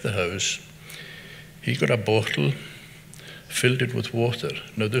she left the house, he got a bottle, filled it with water.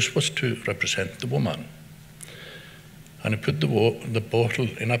 Now, this was to represent the woman. And he put the bottle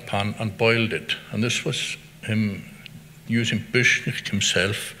in a pan and boiled it. And this was him using Buisneachd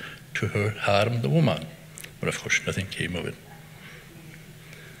himself to harm the woman. But of course, nothing came of it.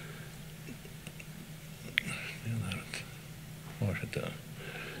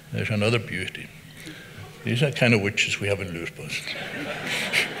 There's another beauty. These are the kind of witches we have in Lurpost.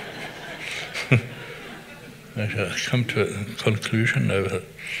 I shall come to a conclusion now.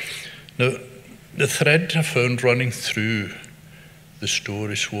 Now, the thread I found running through the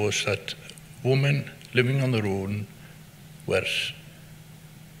stories was that women living on their own were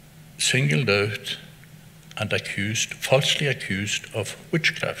singled out and falsely accused of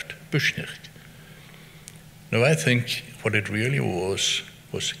witchcraft, Buisneachd. Now, I think what it really was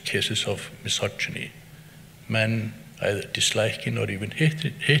cases of misogyny. Men either disliking or even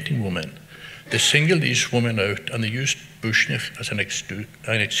hating women. They singled these women out and they used Buisneachd as an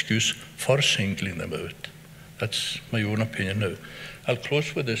excuse for singling them out. That's my own opinion now. I'll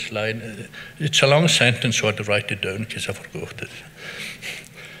close with this line. It's a long sentence, so I had to write it down in case I forgot it.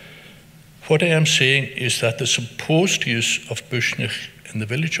 What I am saying is that the supposed use of Buisneachd in the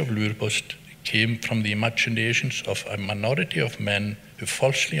village of Lurpost came from the imaginations of a minority of men who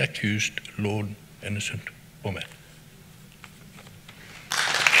falsely accused lone, innocent women.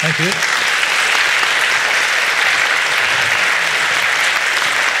 Thank you.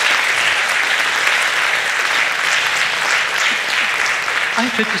 I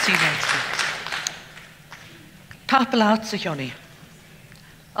took to see that. Tapalaatse Johnny.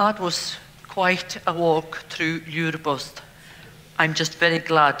 That was quite a walk through Lurpost. I'm just very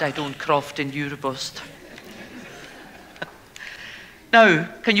glad I don't croft in Lurpost. Now,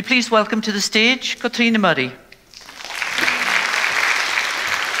 can you please welcome to the stage Catriona Murray.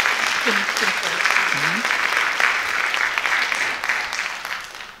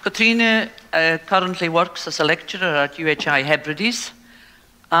 Catriona currently works as a lecturer at UHI Hebrides,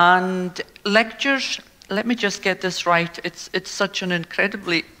 and lectures, let me just get this right, it's such an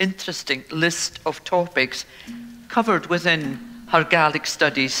incredibly interesting list of topics covered within her Gaelic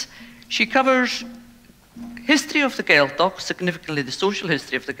studies. She covers history of the Gaeltacht, significantly the social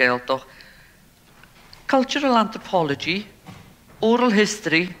history of the Gaeltacht, cultural anthropology, oral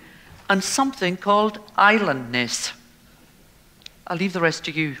history, and something called islandness. I'll leave the rest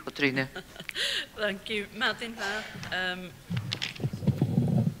to you, Catriona. Thank you. Martin,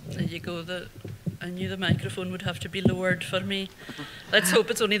 there you go. I knew the microphone would have to be lowered for me. Let's hope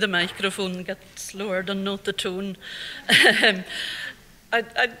it's only the microphone gets lowered and not the tone.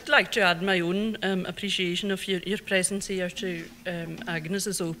 I'd like to add my own appreciation of your presence here to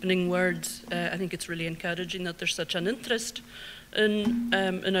Agnes's opening words. I think it's really encouraging that there's such an interest in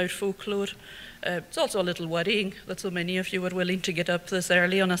our folklore. It's also a little worrying that so many of you were willing to get up this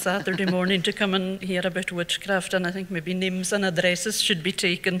early on a Saturday morning to come and hear about witchcraft, and I think maybe names and addresses should be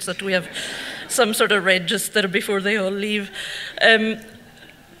taken so that we have some sort of register before they all leave.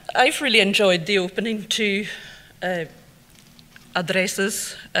 I've really enjoyed the opening to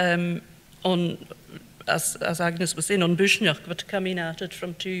addresses on, as Agnes was saying, on Buisneachd, but coming at it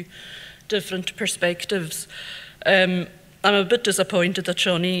from two different perspectives. I'm a bit disappointed that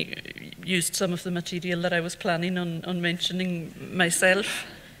Shawnee used some of the material that I was planning on mentioning myself,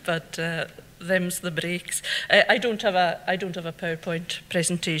 but them's the breaks. I don't have a PowerPoint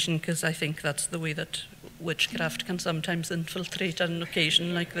presentation because I think that's the way that witchcraft can sometimes infiltrate an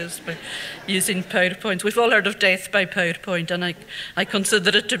occasion like this by using PowerPoints. We've all heard of death by PowerPoint, and I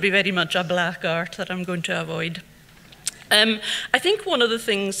consider it to be very much a black art that I'm going to avoid. I think one of the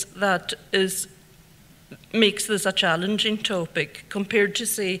things that makes this a challenging topic compared to,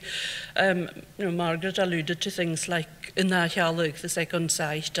 say, Margaret alluded to things like in the second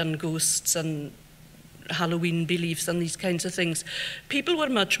sight and ghosts and Halloween beliefs and these kinds of things. People were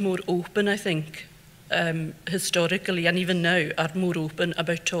much more open, I think, historically, and even now are more open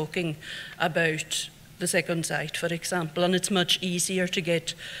about talking about the second sight, for example, and it's much easier to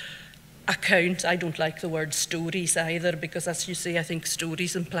get accounts. I don't like the word stories either, because as you say, I think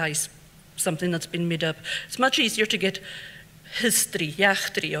stories implies something that's been made up. It's much easier to get history,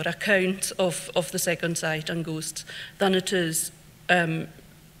 yachtry, or accounts of the second sight and ghosts than it is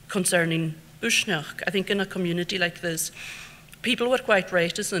concerning Buisneachd. I think in a community like this, people were quite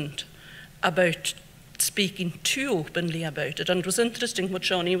reticent about speaking too openly about it. And it was interesting what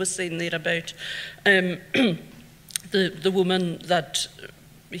Shawnee was saying there about the woman that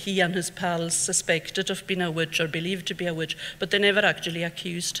he and his pals suspected of being a witch or believed to be a witch, but they never actually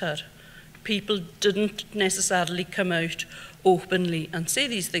accused her. People didn't necessarily come out openly and say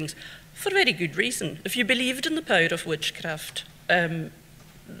these things for very good reason. If you believed in the power of witchcraft and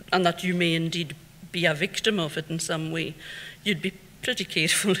that you may indeed be a victim of it in some way, you'd be pretty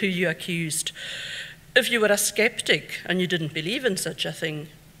careful who you accused. If you were a skeptic and you didn't believe in such a thing,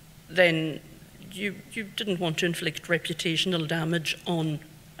 then you didn't want to inflict reputational damage on,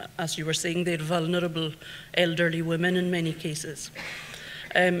 as you were saying, they're vulnerable elderly women in many cases.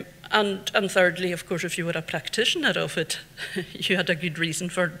 And thirdly, of course, if you were a practitioner of it, you had a good reason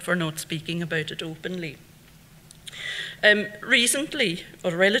for not speaking about it openly. Recently,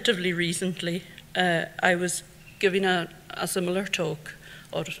 or relatively recently, I was giving a similar talk,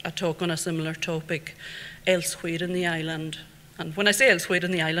 or a talk on a similar topic elsewhere in the island. And when I say elsewhere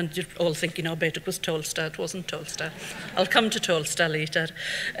in the island, you're all thinking, I bet it was Tolsta. It wasn't Tolsta. I'll come to Tolsta later.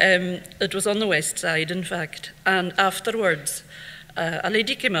 It was on the west side, in fact. And afterwards, a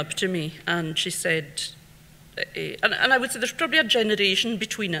lady came up to me and she said, and I would say there's probably a generation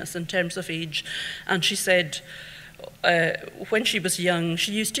between us in terms of age, and she said, when she was young,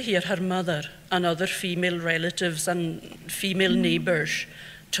 she used to hear her mother and other female relatives and female neighbours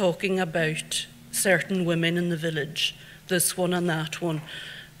talking about certain women in the village, this one and that one,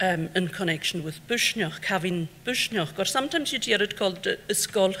 in connection with Buisneachd, having Buisneachd, or sometimes you'd hear it called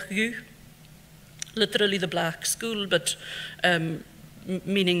Ysgolchgu, literally the black school, but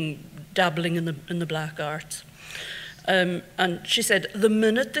meaning dabbling in the black arts. And she said, the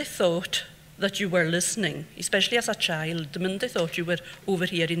minute they thought that you were listening, especially as a child, the minute they thought you were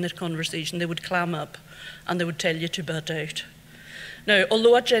overhearing their conversation, they would clam up and they would tell you to butt out. Now,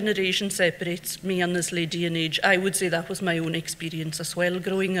 although a generation separates me and this lady in age, I would say that was my own experience as well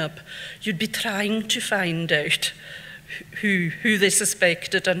growing up. You'd be trying to find out who they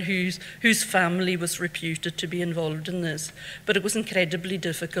suspected and whose family was reputed to be involved in this. But it was incredibly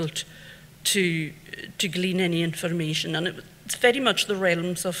difficult to glean any information, and it's very much the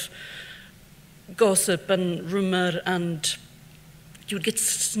realms of gossip and rumour, and you would get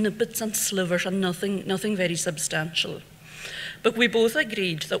snippets and slivers and nothing very substantial. But we both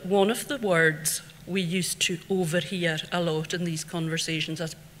agreed that one of the words we used to overhear a lot in these conversations,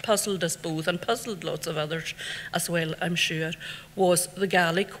 has puzzled us both and puzzled lots of others as well, I'm sure, was the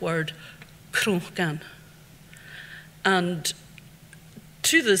Gaelic word croncan. And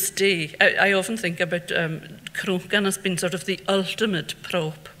to this day, I often think about croncan as being sort of the ultimate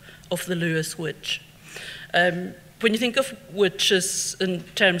prop of the Lewis witch. When you think of witches in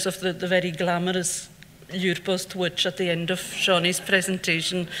terms of the very glamorous Uurpost witch at the end of Shawnee's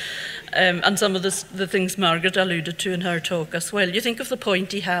presentation, and some of the things Margaret alluded to in her talk as well, you think of the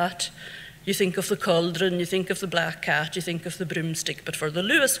pointy hat, you think of the cauldron, you think of the black cat, you think of the broomstick. But for the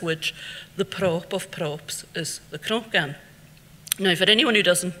Lewis witch, the prop of props is the croncan. Now, for anyone who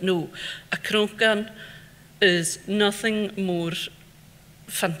doesn't know, a croncan is nothing more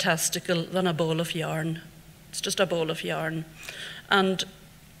fantastical than a ball of yarn. It's just a ball of yarn. And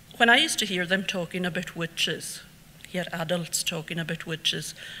when I used to hear them talking about witches, hear adults talking about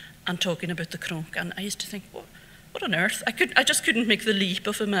witches and talking about the croncan, I used to think, what on earth? I just couldn't make the leap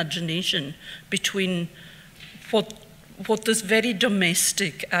of imagination between what this very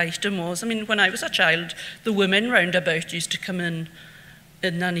domestic item was. I mean, when I was a child, the women round about used to come in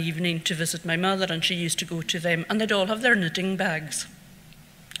an evening to visit my mother, and she used to go to them, and they'd all have their knitting bags.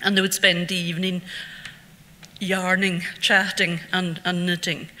 And they would spend the evening yarning, chatting, and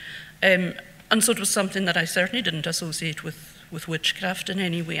knitting. And so it was something that I certainly didn't associate with witchcraft in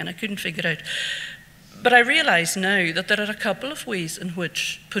any way, and I couldn't figure out. But I realise now that there are a couple of ways in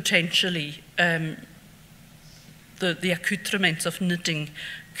which potentially the accoutrements of knitting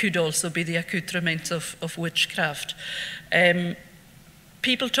could also be the accoutrements of witchcraft.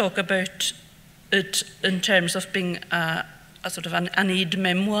 People talk about it in terms of being a sort of an aid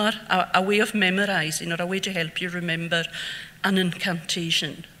memoir, a way of memorising, or a way to help you remember an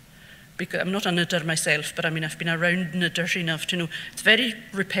incantation. Because I'm not a knitter myself, but I mean, I've been around knitters enough to know it's very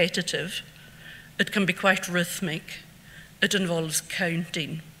repetitive. It can be quite rhythmic. It involves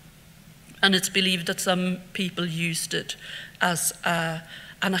counting. And it's believed that some people used it as an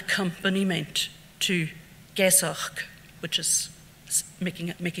accompaniment to gesach, which is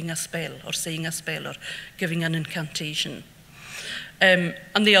making a spell, or saying a spell, or giving an incantation.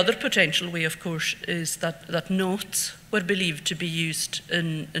 And the other potential way, of course, is that knots were believed to be used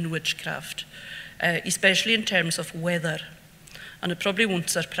in witchcraft, especially in terms of weather. And it probably won't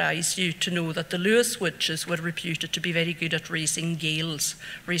surprise you to know that the Lewis witches were reputed to be very good at raising gales,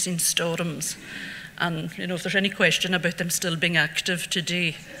 raising storms. And, you know, if there's any question about them still being active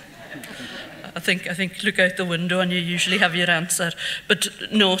today, I think look out the window and you usually have your answer.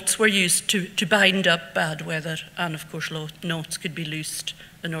 But knots were used to bind up bad weather, and of course knots could be loosed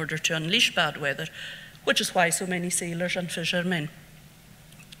in order to unleash bad weather, which is why so many sailors and fishermen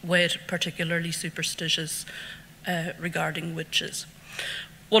were particularly superstitious regarding witches.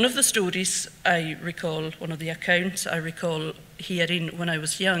 One of the stories I recall, one of the accounts I recall hearing when I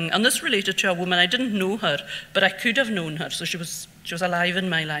was young, and this related to a woman. I didn't know her, but I could have known her, so she was alive in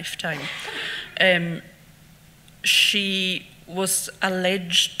my lifetime. She was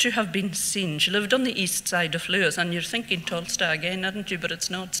alleged to have been seen. She lived on the east side of Lewis, and you're thinking Tolsta again, aren't you? But it's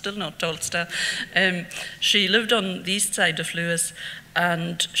not, still not Tolsta. She lived on the east side of Lewis,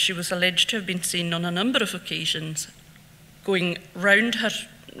 and she was alleged to have been seen on a number of occasions going round her,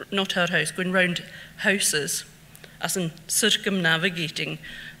 not her house, going round houses, as in circumnavigating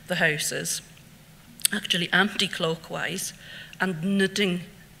the houses, actually anti-clockwise, and knitting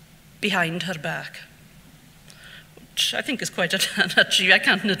behind her back, which I think is quite an achievement. I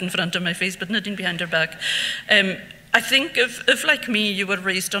can't knit in front of my face, but knitting behind her back. I think if, like me, you were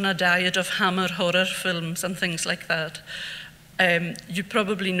raised on a diet of Hammer horror films and things like that, you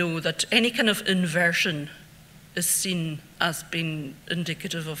probably know that any kind of inversion is seen as being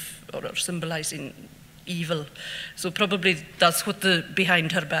indicative of or symbolising evil. So probably that's what the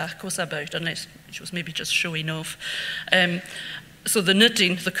behind her back was about, unless she was maybe just showing off. So the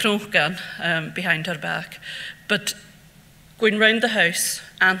knitting, the croncan behind her back, but going round the house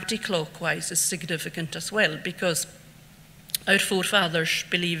anti-clockwise is significant as well, because our forefathers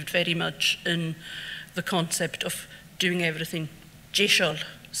believed very much in the concept of doing everything jeshol,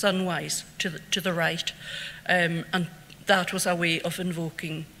 sunwise, to the right, and that was a way of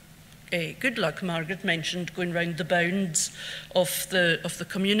invoking good luck. Margaret mentioned going round the bounds of the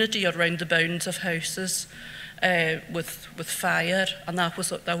community, or round the bounds of houses with fire, and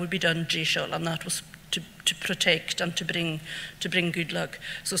that would be done jeshol, and that was to protect and to bring good luck.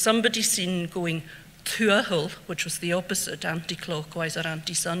 So somebody seen going tuahul, which was the opposite, anti-clockwise or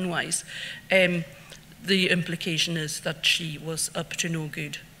anti-sunwise, the implication is that she was up to no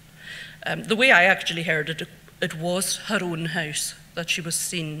good. The way I actually heard it, it was her own house that she was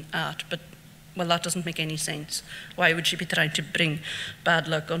seen at, but, well, that doesn't make any sense. Why would she be trying to bring bad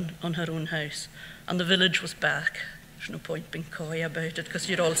luck on her own house? And the village was back. There's no point being coy about it, because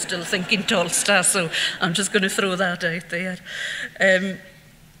you're all still thinking Tolsta, so I'm just going to throw that out there.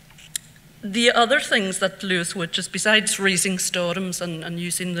 The other things that Lewis witches, besides raising storms and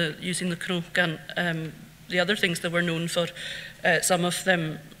using the croncan, the other things they were known for, some of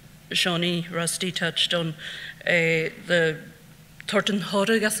them Shawnee Rusty touched on, the Tortin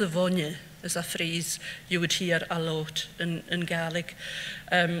Horrigas is a phrase you would hear a lot in Gaelic.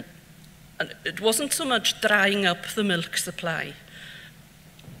 it wasn't so much drying up the milk supply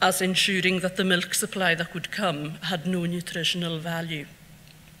as ensuring that the milk supply that would come had no nutritional value.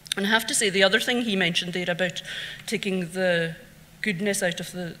 And I have to say, the other thing he mentioned there about taking the goodness out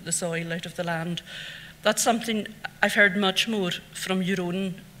of the soil, out of the land, that's something I've heard much more from your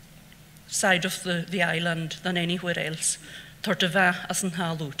own side of the island than anywhere else. Tortava as an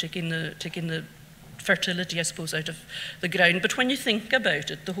halo, taking the fertility, I suppose, out of the ground. But when you think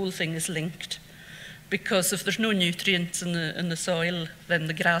about it, the whole thing is linked. Because if there's no nutrients in the soil, then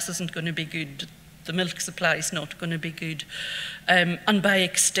the grass isn't going to be good, the milk supply is not going to be good. And by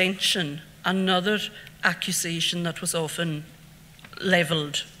extension, another accusation that was often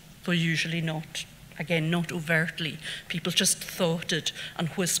levelled, though usually not, again, not overtly, people just thought it and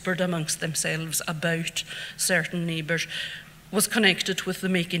whispered amongst themselves about certain neighbours, was connected with the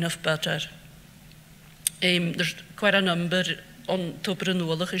making of butter. There's quite a number, on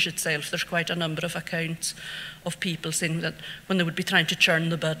Toperanolach itself, there's quite a number of accounts of people saying that when they would be trying to churn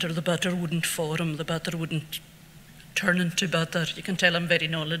the butter wouldn't form, the butter wouldn't turn into butter. You can tell I'm very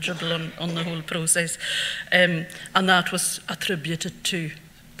knowledgeable on the whole process. And that was attributed to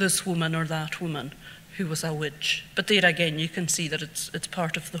this woman or that woman who was a witch. But there again, you can see that it's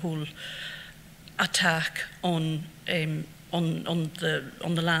part of the whole attack on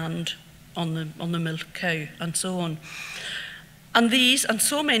the land, on the milk cow, and so on. And these and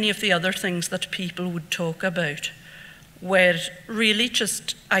so many of the other things that people would talk about were really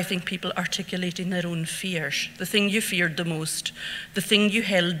just, I think, people articulating their own fears. The thing you feared the most, the thing you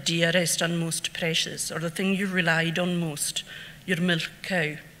held dearest and most precious, or the thing you relied on most, your milk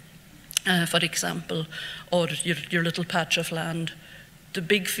cow, for example, or your little patch of land. The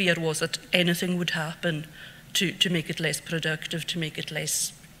big fear was that anything would happen to make it less productive, to make it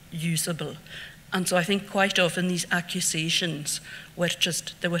less usable. And so I think quite often these accusations were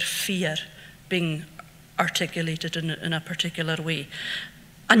just, they were fear being articulated in a particular way.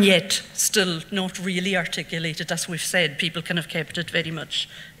 And yet, still not really articulated, as we've said, people kind of kept it very much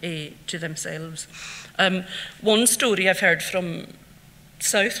to themselves. One story I've heard from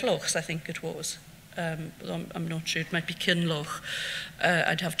South Lochs, I think it was, I'm not sure, it might be Kinloch,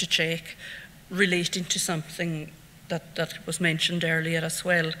 I'd have to check, relating to something that was mentioned earlier as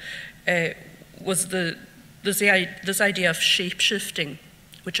well, was this idea of shape-shifting,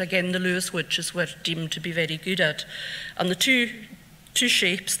 which again the Lewis witches were deemed to be very good at. And the two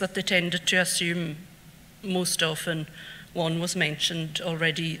shapes that they tended to assume most often, one was mentioned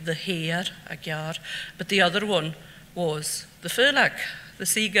already, the hare, agar, but the other one was the furlach, the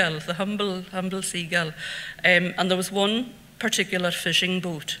seagull, the humble seagull. And there was one particular fishing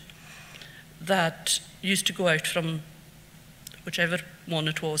boat that used to go out from whichever one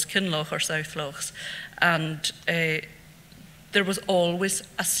it was, Kinloch or South Lochs, and there was always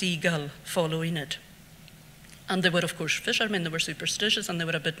a seagull following it. And they were, of course, fishermen, they were superstitious and they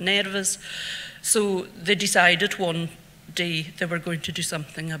were a bit nervous, so they decided one day they were going to do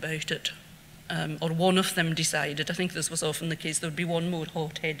something about it. Or one of them decided, I think this was often the case, there would be one more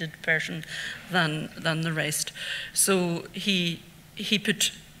hot-headed person than the rest. So he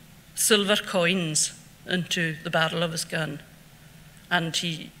put silver coins into the barrel of his gun. And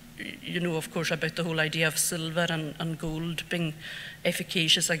he, you know, of course, about the whole idea of silver and gold being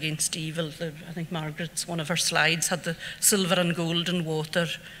efficacious against evil. I think Margaret's, one of her slides, had the silver and gold and water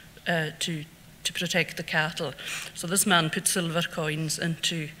to protect the cattle. So this man put silver coins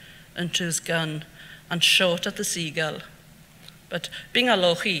into his gun and shot at the seagull. But being a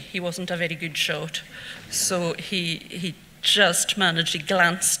lochie, he wasn't a very good shot. So he just managed, he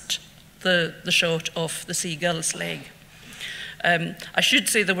glanced the shot off the seagull's leg. I should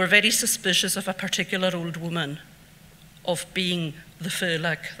say they were very suspicious of a particular old woman of being the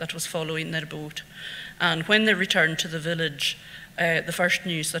furlach that was following their boat. And when they returned to the village, the first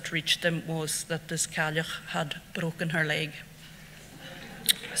news that reached them was that this cailleach had broken her leg.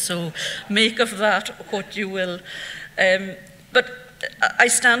 So make of that what you will. But I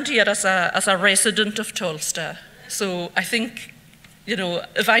stand here as a resident of Tolsta, so I think, you know,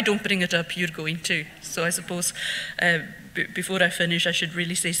 if I don't bring it up, you're going to. So I suppose before I finish, I should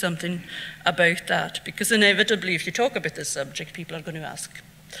really say something about that, because inevitably, if you talk about this subject, people are going to ask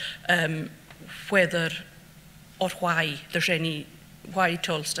whether or why there's any, why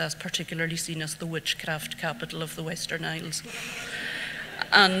Tolsta is particularly seen as the witchcraft capital of the Western Isles.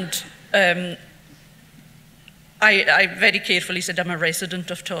 And I very carefully said I'm a resident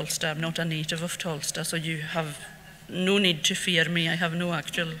of Tolsta, I'm not a native of Tolsta, so you have no need to fear me, I have no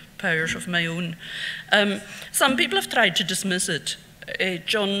actual powers of my own. Some people have tried to dismiss it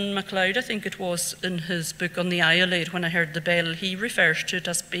John MacLeod, I think it was, in his book on the Isle, When I Heard the Bell, he refers to it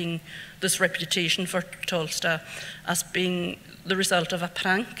as being this reputation for Tolstoy as being the result of a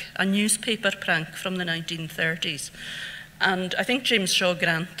prank, a newspaper prank from the 1930s. And I think James Shaw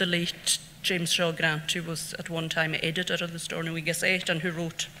Grant, the late James Shaw Grant, who was at one time editor of the Stornoway Gazette and who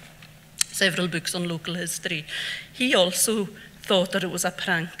wrote several books on local history, he also thought that it was a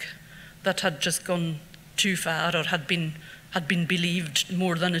prank that had just gone too far or had been believed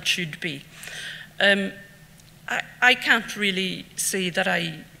more than it should be. I can't really say that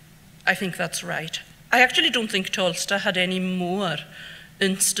I think that's right. I actually don't think Tolstoy had any more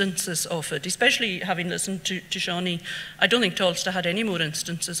instances of it, especially having listened to Shawnee. I don't think Tolstoy had any more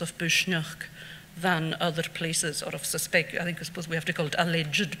instances of Buisneachd than other places, or of suspect. I suppose we have to call it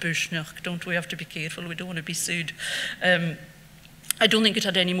alleged Buisneachd, don't we? Have to be careful, we don't want to be sued. I don't think it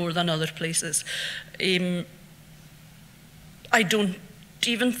had any more than other places. I don't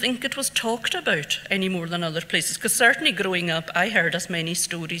even think it was talked about any more than other places, because certainly growing up, I heard as many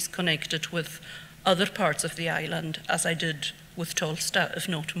stories connected with other parts of the island as I did with Tolstoy, if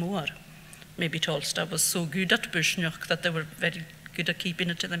not more. Maybe Tolstoy was so good at Buisneachd that they were very good at keeping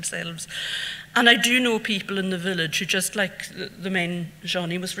it to themselves. And I do know people in the village who, just like the men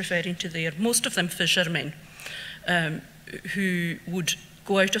Johnny was referring to there, most of them fishermen, who would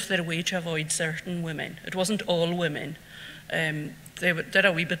go out of their way to avoid certain women. It wasn't all women. They're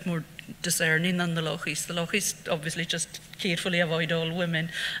a wee bit more discerning than the Lochies. The Lochies obviously just carefully avoid all women.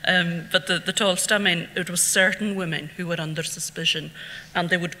 But the Tolstoy men, it was certain women who were under suspicion, and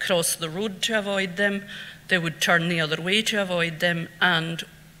they would cross the road to avoid them. They would turn the other way to avoid them. And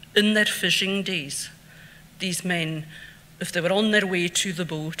in their fishing days, these men, if they were on their way to the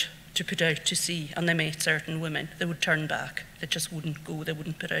boat to put out to sea and they met certain women, they would turn back. They just wouldn't go, they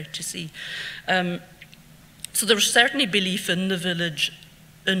wouldn't put out to sea. So there was certainly belief in the village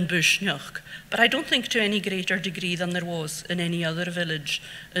in Buisneachd, but I don't think to any greater degree than there was in any other village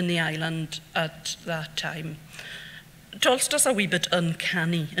in the island at that time. Tolstoy's a wee bit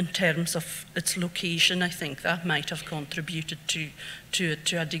uncanny in terms of its location. I think that might have contributed to it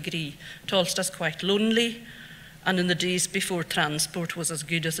to a degree. Tolstoy's quite lonely, and in the days before transport was as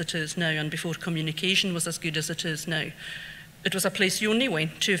good as it is now and before communication was as good as it is now, it was a place you only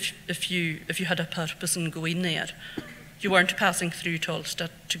went to if you had a purpose in going there. You weren't passing through Tolstoy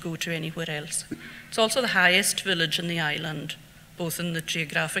to go to anywhere else. It's also the highest village in the island, both in the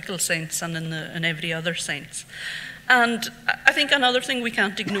geographical sense and in every other sense. And I think another thing we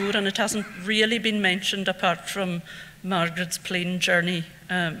can't ignore, and it hasn't really been mentioned apart from Margaret's plane journey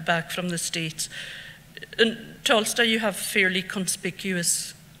back from the States. In Tolstoy, you have fairly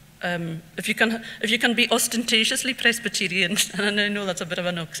conspicuous. If you can be ostentatiously Presbyterian, and I know that's a bit of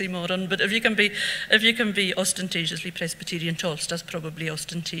an oxymoron, but if you can be ostentatiously Presbyterian, Tolstoy's probably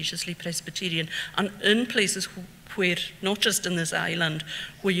ostentatiously Presbyterian. And in places where, not just in this island,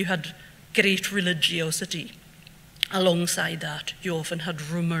 where you had great religiosity, alongside that, you often had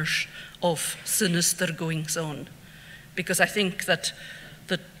rumours of sinister goings on, because I think that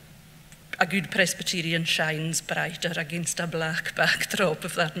a good Presbyterian shines brighter against a black backdrop,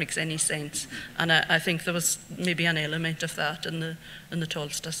 if that makes any sense. And I think there was maybe an element of that in the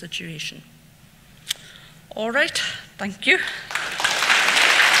Tolstoy situation. All right, thank you.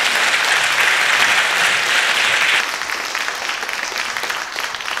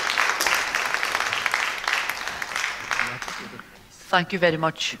 Thank you very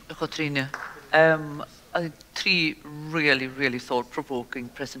much, Catriona. I think 3 really, really thought-provoking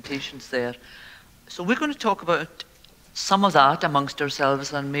presentations there. So we're going to talk about some of that amongst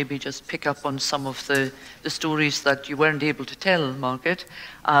ourselves and maybe just pick up on some of the stories that you weren't able to tell, Margaret,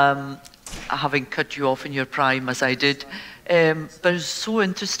 having cut you off in your prime as I did. But it's so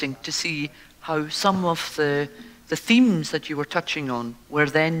interesting to see how some of the themes that you were touching on were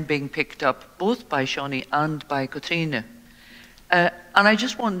then being picked up both by Shawnee and by Catriona. And I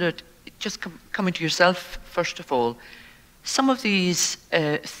just wondered, just coming to yourself, first of all, some of these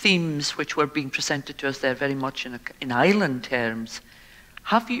themes which were being presented to us there very much in island terms,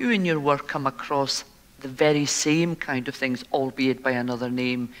 have you in your work come across the very same kind of things, albeit by another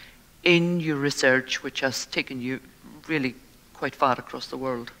name, in your research, which has taken you really quite far across the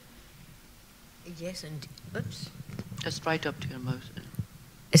world? Yes, and oops. Just right up to your mouth.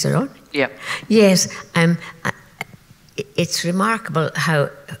 Is it on? Yeah. Yes, it's remarkable how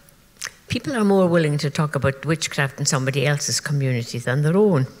people are more willing to talk about witchcraft in somebody else's community than their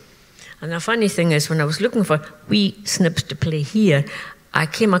own. And the funny thing is, when I was looking for wee snips to play here, I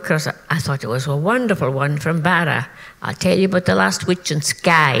came across, I thought it was a wonderful one from Barra. I'll tell you about the last witch in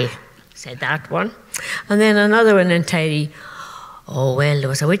Skye, said that one. And then another one entirely, oh, well, there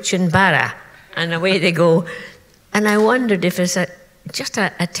was a witch in Barra, and away they go. And I wondered if it's just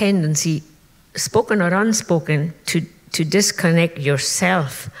a tendency, spoken or unspoken, to disconnect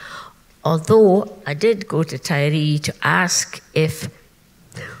yourself. Although I did go to Tyree to ask if,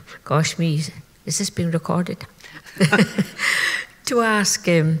 gosh me, is this being recorded? To ask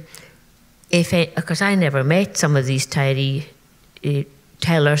if, because I never met some of these Tyree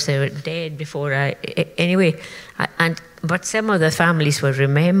tellers, they were dead before but some of the families were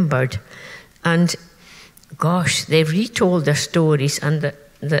remembered, and gosh, they retold their stories, and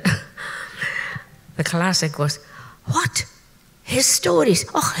the classic was, what? His stories?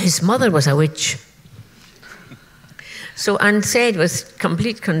 Oh, his mother was a witch. So, and said with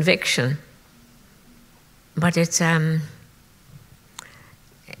complete conviction, but it's a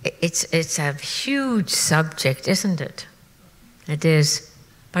huge subject, isn't it? It is.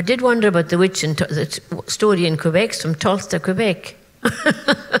 I did wonder about the witch and the story in Quebec, from Tulsa, Quebec.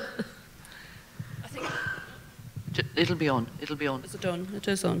 It'll be on. It'll be on. Is it on? It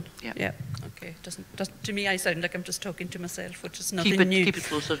is on. Yeah. Okay. Doesn't to me, I sound like I'm just talking to myself, which is nothing new. Keep it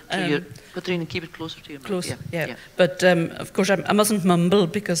closer to your, Catriona. Keep it closer to your mouth. Yeah. But of course, I mustn't mumble,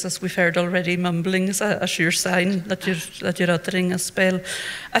 because, as we've heard already, mumbling is a sure sign that you're uttering a spell.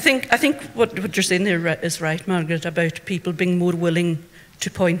 I think what you're saying there is right, Margaret, about people being more willing to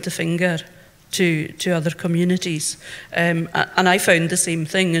point the finger to other communities, and I found the same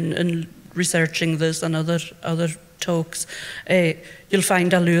thing in researching this and other talks. You'll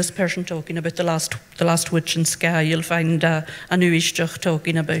find a Lewis person talking about the last witch in Skye. You'll find a Buisneachd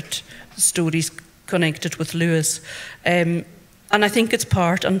talking about stories connected with Lewis, and I think it's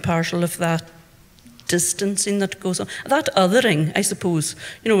part and parcel of that distancing that goes on, that othering, I suppose.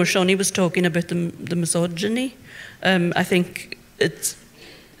 You know, where Shawnee was talking about the misogyny. I think it's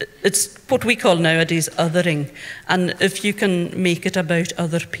what we call nowadays othering, and if you can make it about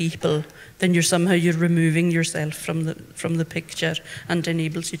other people, then you're removing yourself from the picture, and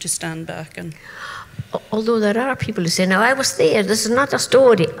enables you to stand back. And although there are people who say, "Now I was there. This is not a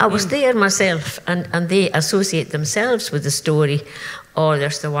story. I was there myself," and they associate themselves with the story. Or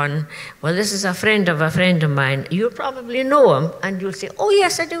there's the one, well, this is a friend of mine. You probably know him, and you'll say, "Oh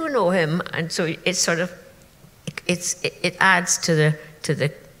yes, I do know him," and so it's sort of it adds to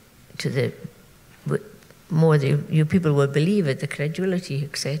the more you people will believe it, the credulity,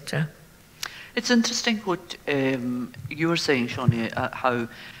 etc. It's interesting what you were saying, Shawnee, how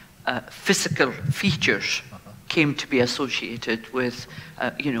physical features came to be associated with,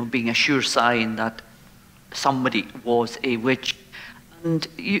 being a sure sign that somebody was a witch. And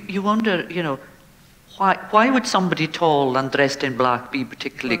you wonder, why would somebody tall and dressed in black be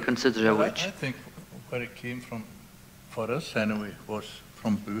particularly considered a witch? I think where it came from, for us anyway, was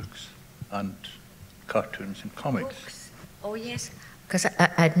from books and cartoons and comics. Books. Oh yes. Because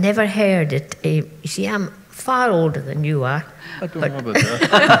I'd never heard it. You see, I'm far older than you are. I don't know about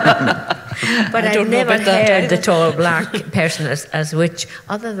that. But I'd never heard the tall black person as witch,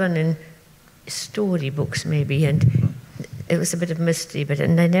 other than in storybooks maybe, and it was a bit of mystery.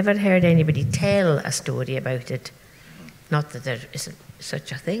 And I never heard anybody tell a story about it. Not that there isn't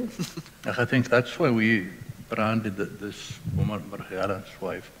such a thing. I think that's why we branded this woman, Margaret's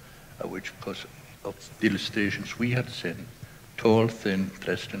wife, a witch, because of the illustrations we had seen. Tall, thin,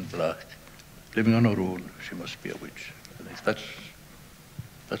 dressed in black, living on her own, she must be a witch. I think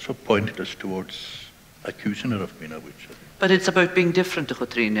that's what pointed us towards accusing her of being a witch. But it's about being different to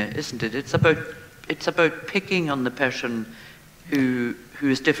Catriona, isn't it? It's about picking on the person who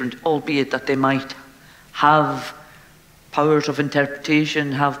is different, albeit that they might have powers of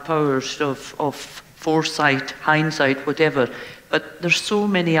interpretation, have powers of foresight, hindsight, whatever. But there's so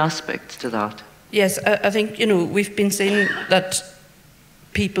many aspects to that. Yes, I think, we've been saying that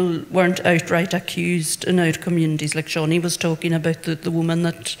people weren't outright accused in our communities. Like Shawnee was talking about the woman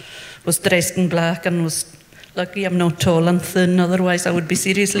that was dressed in black and was, lucky I'm not tall and thin, otherwise I would be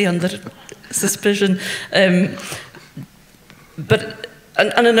seriously under suspicion. But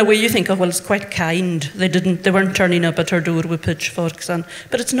in a way you think, oh well, it's quite kind. They weren't turning up at her door with pitchforks,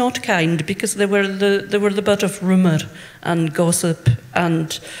 but it's not kind, because they were the butt of rumour and gossip,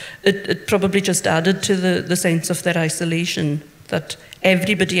 and it probably just added to the sense of their isolation, that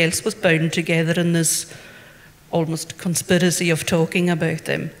everybody else was bound together in this almost conspiracy of talking about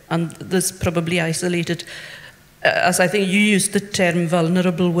them, and this probably isolated. As I think you used the term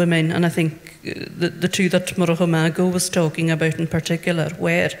vulnerable women, and I think the two that Morohomago was talking about in particular,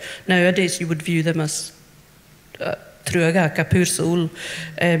 where nowadays you would view them as truagak, a poor soul,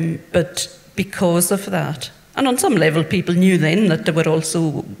 but because of that, and on some level people knew then that they were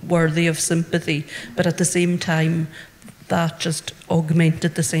also worthy of sympathy, but at the same time that just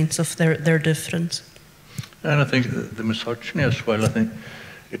augmented the sense of their difference. And I think the misogyny as well, I think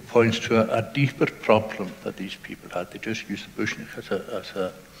it points to a deeper problem that these people had. They just used the Buisneachd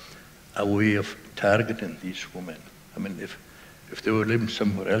as a way of targeting these women. I mean, if they were living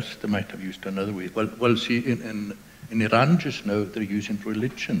somewhere else, they might have used another way. Well, see, in Iran just now, they're using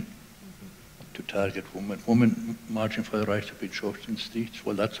religion to target women. Women marching for their rights have been shot in the streets.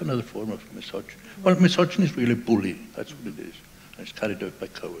 Well, that's another form of misogyny. Well, misogyny is really bullying. That's what it is. And it's carried out by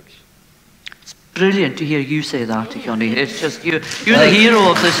cowards. It's brilliant to hear you say that, Johnny. It's just, you're the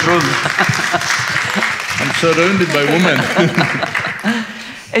hero of this room. I'm surrounded by women.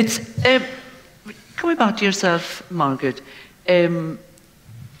 It's, coming back to yourself, Margaret, and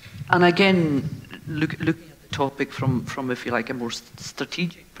again, looking at the topic from, if you like, a more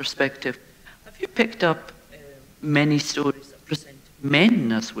strategic perspective, have you picked up many stories that present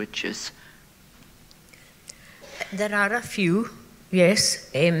men as witches? There are a few, yes,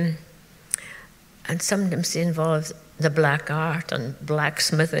 and sometimes they involve the black art and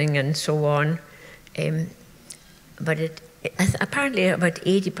blacksmithing and so on, but apparently about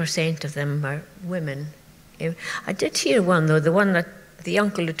 80% of them are women. I did hear one, though, the one that the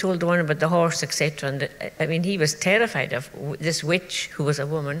uncle who told the one about the horse, etc. And I mean, he was terrified of this witch who was a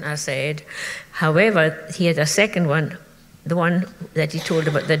woman, I said. However, he had a second one, the one that he told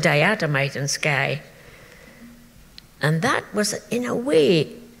about the diatomite in Skye. And that was, in a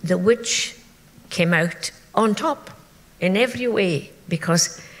way, the witch came out on top in every way,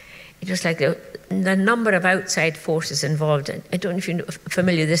 because it was like the number of outside forces involved. I don't know if you're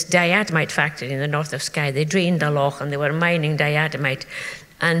familiar with this diatomite factory in the north of Skye. They drained a loch and they were mining diatomite.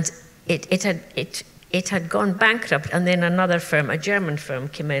 And it had gone bankrupt, and then another firm, a German firm,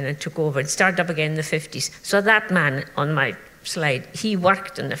 came in and took over and started up again in the 50s. So that man on my slide, he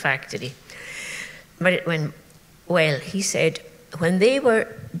worked in the factory. But it went well. He said, when they were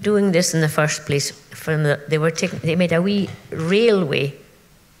doing this in the first place, they made a wee railway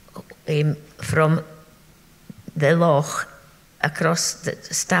from the loch across the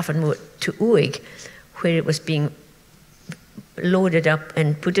Stafford to Uig, where it was being loaded up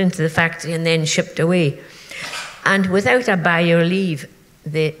and put into the factory and then shipped away. And without a by your leave,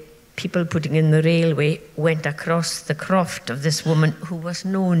 the people putting in the railway went across the croft of this woman who was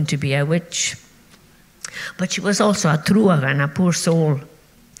known to be a witch. But she was also a truaghan, a poor soul.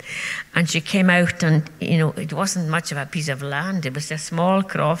 And she came out, and, you know, it wasn't much of a piece of land. It was a small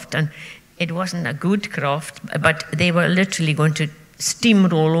croft, and it wasn't a good croft, but they were literally going to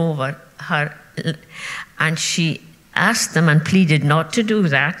steamroll over her. And she asked them and pleaded not to do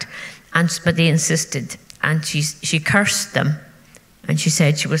that, but they insisted. And she cursed them. And she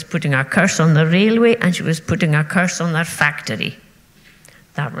said she was putting a curse on the railway, and she was putting a curse on their factory.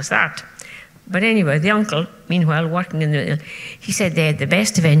 That was that. But anyway, the uncle, meanwhile, working he said they had the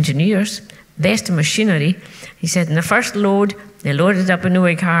best of engineers, best of machinery. He said in the first load, they loaded up in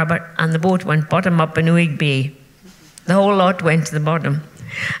Uig Harbour, and the boat went bottom up in Uig Bay. The whole lot went to the bottom.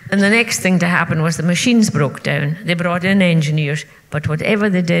 And the next thing to happen was the machines broke down. They brought in engineers, but whatever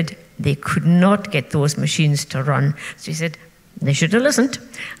they did, they could not get those machines to run. So he said, they should have listened.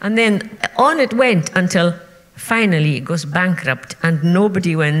 And then on it went until finally it goes bankrupt, and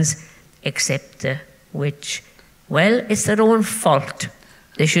nobody wins except the witch. Well, it's their own fault.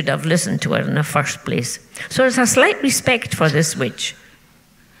 They should have listened to her in the first place. So there's a slight respect for this witch.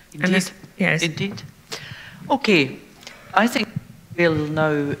 Indeed. Yes. Indeed. Okay, I think we'll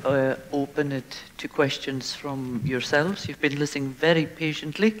now open it to questions from yourselves. You've been listening very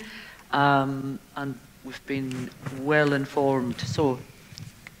patiently, and we've been well informed. So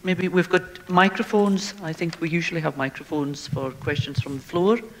maybe we've got microphones. I think we usually have microphones for questions from the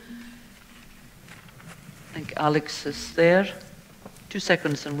floor. I think Alex is there. 2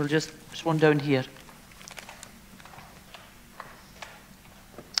 seconds, and we'll just one down here.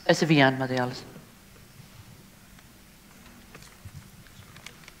 Vian, Marialis.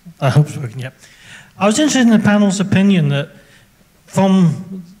 I hope it's working, yeah. I was interested in the panel's opinion that,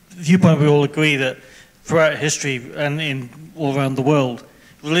 from the viewpoint we all agree that throughout history and all around the world,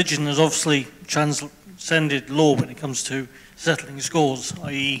 religion has obviously transcended law when it comes to settling scores,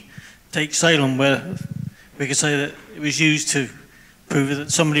 i.e. take Salem, where we could say that it was used to prove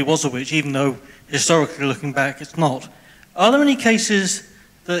that somebody was a witch, even though historically looking back it's not. Are there any cases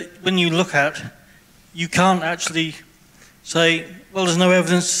that when you look at, you can't actually say, well, there's no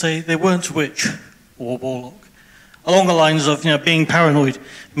evidence to say they weren't a witch or a warlock? Along the lines of, being paranoid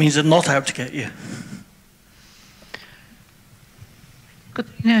means they're not out to get you.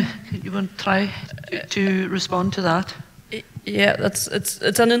 Katrina, you want to try to respond to that? Yeah,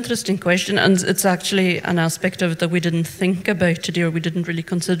 it's an interesting question, and it's actually an aspect of it that we didn't think about today, or we didn't really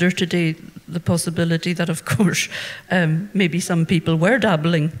consider today, the possibility that, of course, maybe some people were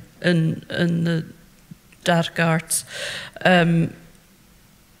dabbling in the dark arts.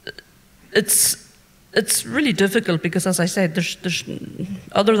 It's really difficult because, as I said, there's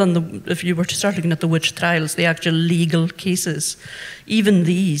other than if you were to start looking at the witch trials, the actual legal cases, even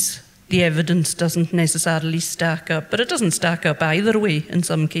these, the evidence doesn't necessarily stack up, but it doesn't stack up either way in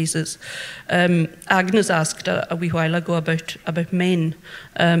some cases. Agnes asked a wee while ago about men,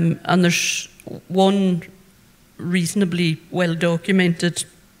 and there's one reasonably well-documented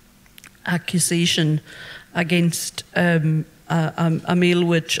accusation against a male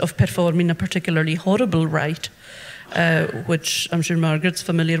witch of performing a particularly horrible rite, which I'm sure Margaret's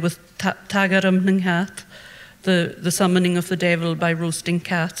familiar with, Tagaramninghat, the summoning of the devil by roasting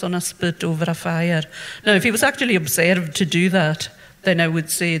cats on a spit over a fire. Now, if he was actually observed to do that, then I would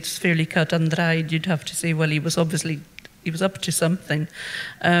say it's fairly cut and dried. You'd have to say, well, he was up to something.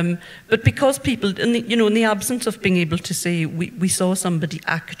 But because people, in the absence of being able to say, we saw somebody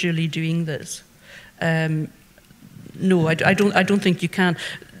actually doing this, no, I don't think you can.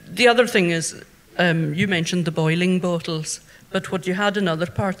 The other thing is, you mentioned the boiling bottles, but what you had in other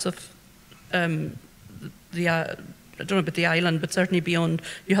parts of I don't know about the island, but certainly beyond,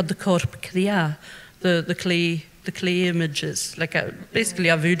 you had the corp cria, the clay images, like basically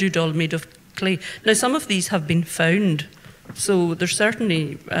a voodoo doll made of clay. Now, some of these have been found, so there's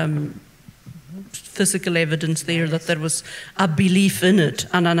certainly physical evidence there that there was a belief in it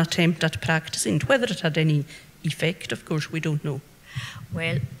and an attempt at practicing. Whether it had any effect, of course, we don't know.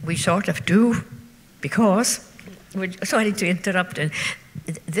 Well, we sort of do, because, sorry to interrupt,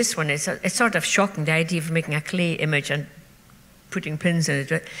 this one is it's sort of shocking, the idea of making a clay image and putting pins in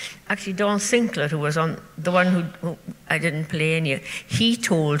it. Actually, Don Sinclair, who was on the one who I didn't play any, he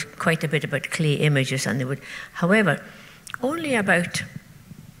told quite a bit about clay images, and they would. However, only about,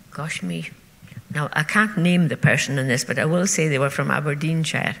 gosh me, now I can't name the person in this, but I will say they were from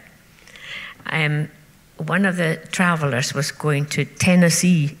Aberdeenshire. One of the travellers was going to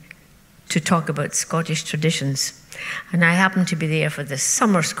Tennessee to talk about Scottish traditions. And I happened to be there for the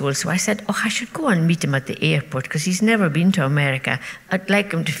summer school, so I said, I should go and meet him at the airport, because he's never been to America. I'd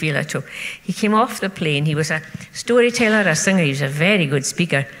like him to feel at home. He came off the plane. He was a storyteller, a singer. He was a very good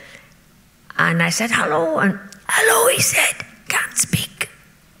speaker. And I said, hello. And hello, he said, can't speak.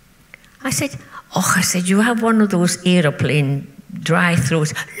 I said, you have one of those aeroplane dry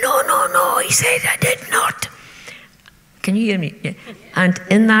throats. No, he said, I did not. Can you hear me? Yeah. And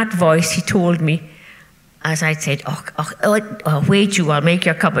in that voice, he told me, as I said, wait, I'll make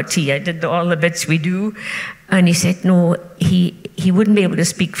you a cup of tea. I did all the bits we do. And he said, no, he wouldn't be able to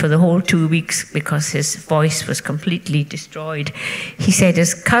speak for the whole 2 weeks because his voice was completely destroyed. He said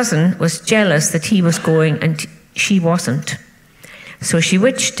his cousin was jealous that he was going and she wasn't. So she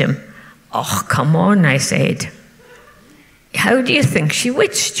witched him. Oh, come on, I said. How do you think she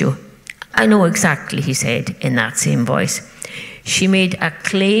witched you? I know exactly, he said in that same voice. She made a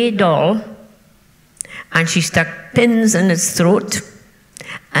clay doll, and she stuck pins in its throat,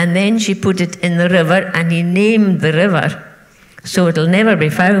 and then she put it in the river, and he named the river, so it'll never be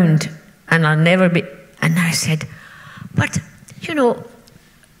found, and I'll never be. And I said, but, no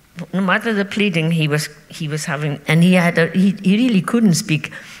matter the pleading he was having, and he really couldn't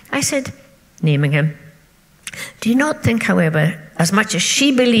speak. I said, naming him, do you not think, however, as much as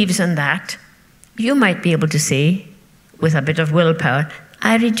she believes in that, you might be able to say, with a bit of willpower,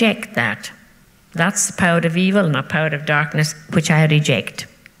 I reject that. That's the power of evil and the power of darkness, which I reject.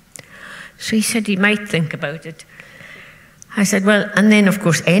 So he said he might think about it. I said, well, and then, of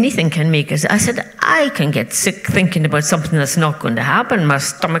course, anything can make us. I said, I can get sick thinking about something that's not going to happen. My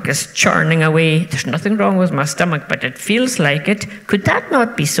stomach is churning away. There's nothing wrong with my stomach, but it feels like it. Could that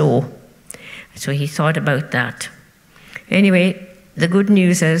not be so? So he thought about that. Anyway, the good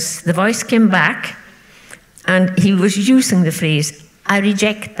news is the voice came back, and he was using the phrase, I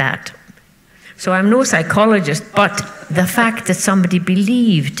reject that. So I'm no psychologist, but the fact that somebody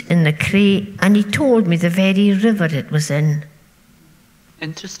believed in the clay, and he told me the very river it was in.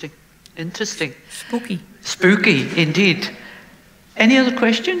 Interesting. Spooky. Spooky, indeed. Any other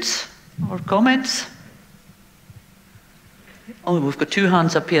questions or comments? Oh, we've got two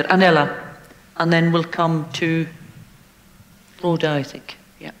hands up here. Anella, and then we'll come to Rhoda, I think.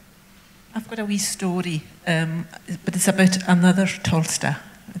 Yeah. I've got a wee story, but it's about another Tolsta.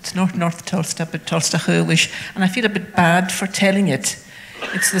 It's not North Tolsta, but Tolsta Hurlish, and I feel a bit bad for telling it.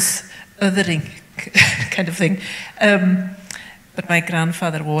 It's this othering kind of thing. But my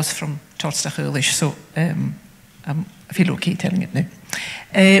grandfather was from Tolsta Hurlish, so I feel okay telling it now.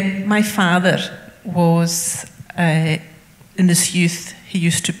 My father was, in his youth, he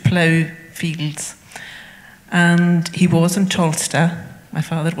used to plough fields. And he was in Tulsta. My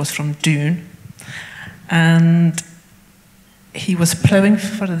father was from Doon. And he was ploughing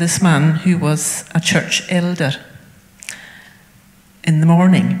for this man who was a church elder in the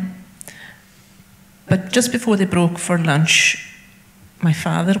morning. But just before they broke for lunch, my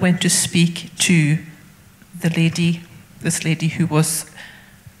father went to speak to the lady, this lady who was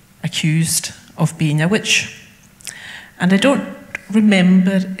accused of being a witch. And I don't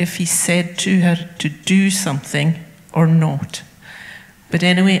remember if he said to her to do something or not. But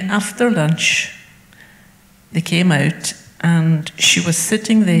anyway, after lunch, they came out and she was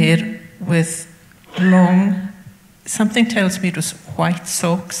sitting there with long, something tells me it was white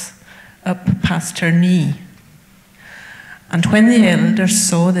socks up past her knee. And when the elder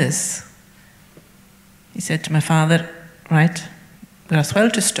saw this, he said to my father, right, we're as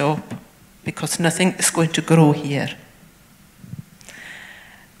well to stop because nothing is going to grow here.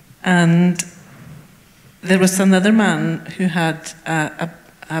 And there was another man who had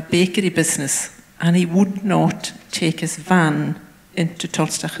a bakery business, and he would not take his van into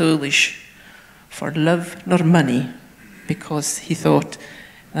Tulstacholish for love nor money because he thought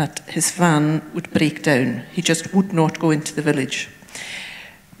that his van would break down. He just would not go into the village.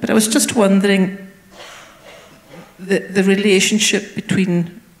 But I was just wondering, the relationship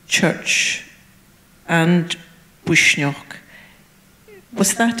between church and Buisneachd,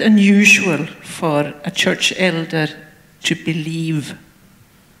 was that unusual for a church elder to believe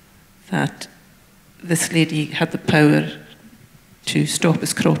that this lady had the power to stop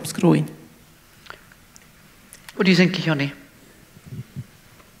his crops growing? What do you think, Johnny?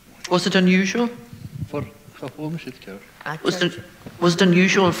 Was it unusual? Was it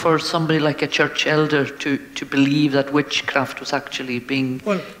unusual for somebody like a church elder to believe that witchcraft was actually being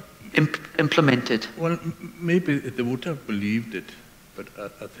implemented? Well, maybe they would have believed it, but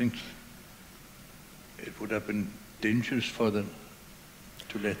I think it would have been dangerous for them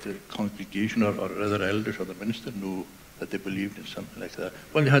to let the congregation or other elders or the minister know that they believed in something like that.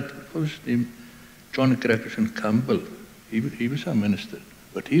 Well, you had, what was his name? John Gregerson Campbell. He was a minister,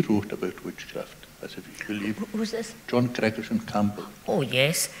 but he wrote about witchcraft, as if he believed. Who was this? John Gregerson Campbell. Oh,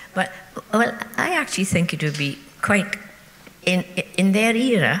 yes. But, well, I actually think it would be quite, in their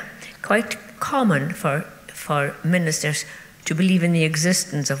era, quite common for ministers to believe in the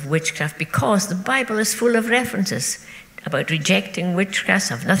existence of witchcraft because the Bible is full of references about rejecting witchcraft,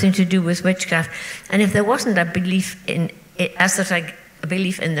 have nothing to do with witchcraft. And if there wasn't a belief in it, as there's a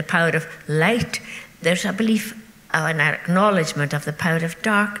belief in the power of light, there's a belief, an acknowledgement of the power of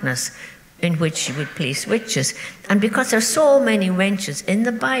darkness in which you would place witches. And because there's so many mentions in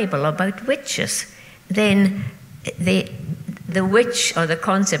the Bible about witches, then the witch, or the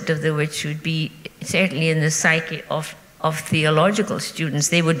concept of the witch, would be certainly in the psyche of theological students.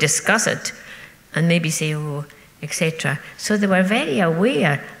 They would discuss it and maybe say, oh, etc. So they were very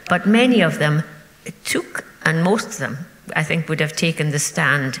aware, but many of them took, and most of them, I think, would have taken the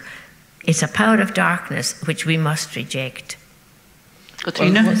stand. It's a power of darkness which we must reject.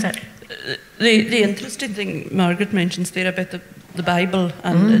 Katrina? Well, the interesting thing Margaret mentions there about the Bible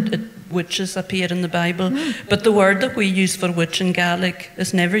and witches appear in the Bible, but the word that we use for witch in Gaelic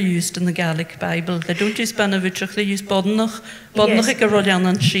is never used in the Gaelic Bible. They don't use Buisneachd, they use Buisneachd. Buisneachd is An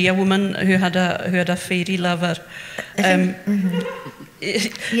Lanntair, a woman who had a fairy lover. Yes,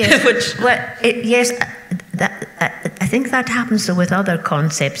 yes. I think that happens with other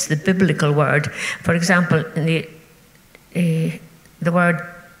concepts. The biblical word, for example, the word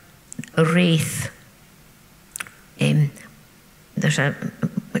wraith. There's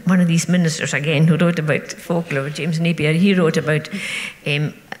one of these ministers again who wrote about folklore, James Napier. He wrote about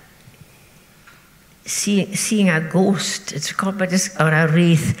seeing a ghost. It's called by this, or a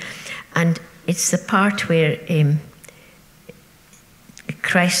wraith, and it's the part where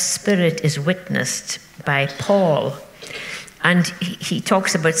Christ's spirit is witnessed by Paul, and he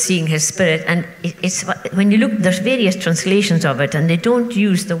talks about seeing his spirit. And it's when you look, there's various translations of it, and they don't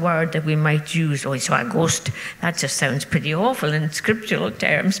use the word that we might use. Oh, he saw a ghost. That just sounds pretty awful in scriptural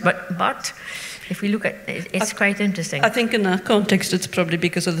terms. But if we look at it, it's quite interesting. I think in that context, it's probably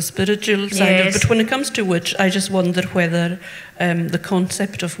because of the spiritual side of it. But when it comes to witch, I just wonder whether the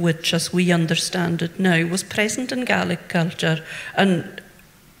concept of witch, as we understand it now, was present in Gaelic culture. And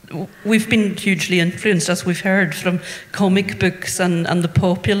we've been hugely influenced, as we've heard, from comic books and the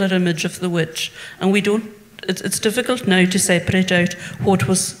popular image of the witch. And we don't, it's difficult now to separate out what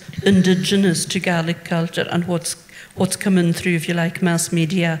was indigenous to Gaelic culture and what's come in through, if you like, mass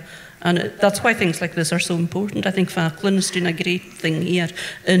media And that's why things like this are so important. I think Faclan is doing a great thing here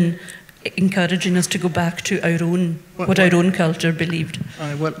in encouraging us to go back to our own, what our own culture believed.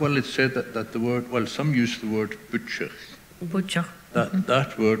 Well, it's said that the word, well, some use the word butcher. Butcher.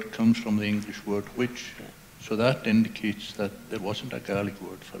 That word comes from the English word witch. So that indicates that there wasn't a Gaelic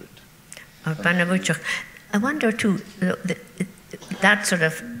word for it. I wonder too, that sort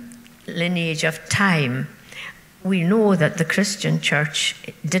of lineage of time, we know that the Christian church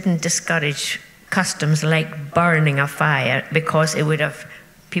didn't discourage customs like burning a fire because it would have,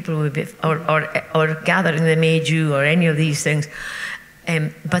 people would be, or gathering the May-Jew or any of these things.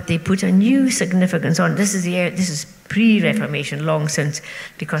 But they put a new significance on. This is pre-Reformation, long since,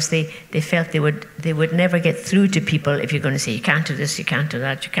 because they felt they would never get through to people if you're going to say you can't do this, you can't do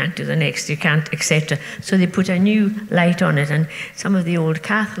that, you can't do the next, you can't, etc. So they put a new light on it, and some of the old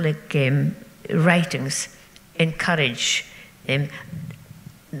Catholic writings encourage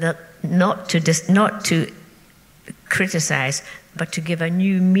not to criticize, but to give a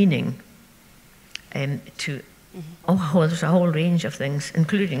new meaning to. There's a whole range of things,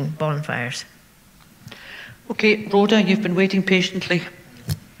 including bonfires. Okay, Rhoda, you've been waiting patiently.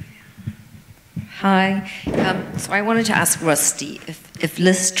 Hi. So I wanted to ask Rusty, if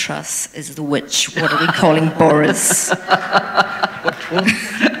Liz Truss is the witch, what are we calling Boris?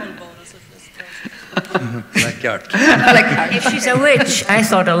 Blackguard. If she's a witch, I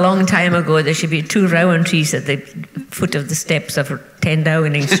thought a long time ago there should be 2 rowan trees at the foot of the steps of 10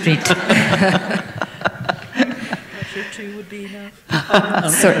 Downing Street.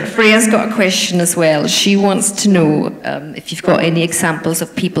 So Freya's got a question as well. She wants to know if you've got any examples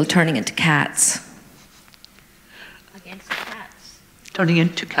of people turning into cats. Against cats? Turning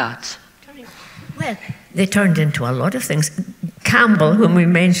into cats. Well, they turned into a lot of things. Campbell, whom we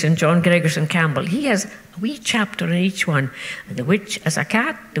mentioned, John Gregerson Campbell, he has a wee chapter in each one. The witch as a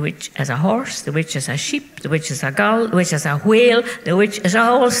cat, the witch as a horse, the witch as a sheep, the witch as a gull, the witch as a whale, the witch as a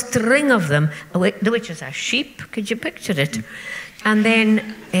whole string of them, the witch as a sheep. Could you picture it? And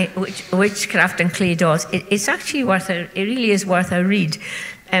then Witchcraft and Clay Dolls. It's actually it really is worth a read.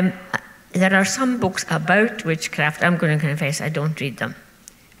 There are some books about witchcraft. I'm going to confess I don't read them,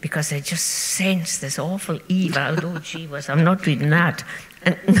 because I just sense this awful evil. Oh, gee whiz, I'm not reading that.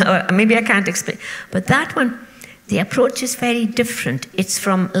 And maybe I can't explain. But that one, the approach is very different. It's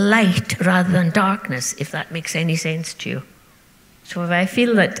from light rather than darkness, if that makes any sense to you. So if I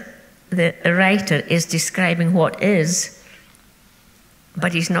feel that the writer is describing what is,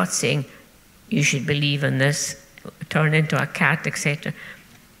 but he's not saying, you should believe in this, turn into a cat, etc.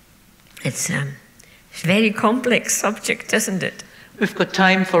 It's a very complex subject, isn't it? We've got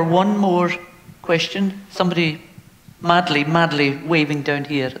time for one more question. Somebody madly waving down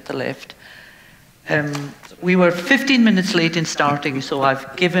here at the left. We were 15 minutes late in starting, so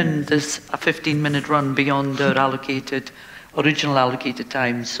I've given this a 15-minute run beyond our original allocated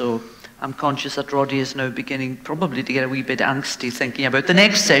time. So I'm conscious that Roddy is now beginning probably to get a wee bit angsty thinking about the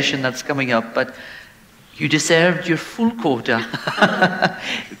next session that's coming up, but you deserved your full quota.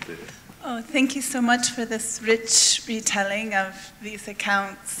 Oh, thank you so much for this rich retelling of these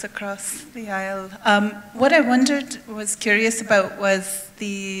accounts across the aisle. What I was curious about was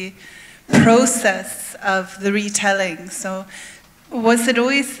the process of the retelling. So was it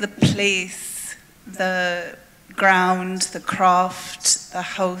always the place, the ground, the croft, the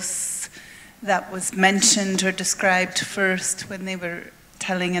house that was mentioned or described first when they were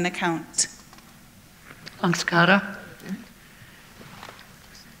telling an account? Thanks, Cara.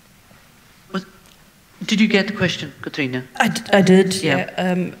 Did you get the question, Catriona? I did,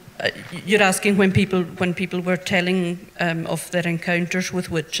 yeah. You're asking when people were telling of their encounters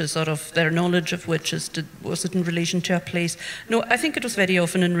with witches or of their knowledge of witches, was it in relation to a place? No, I think it was very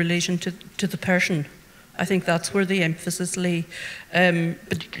often in relation to the person. I think that's where the emphasis lay.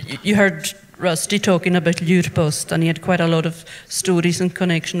 But you heard Rusty talking about Lurpost, and he had quite a lot of stories in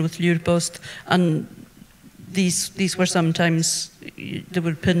connection with Lurpost, and these were sometimes, they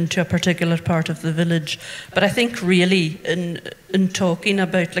were pinned to a particular part of the village. But I think really in talking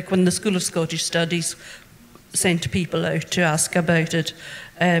about, like when the School of Scottish Studies sent people out to ask about it,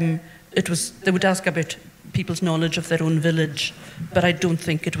 they would ask about people's knowledge of their own village, but I don't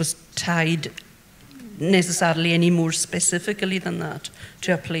think it was tied necessarily any more specifically than that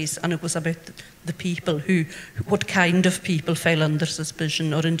to a place, and it was about the people what kind of people fell under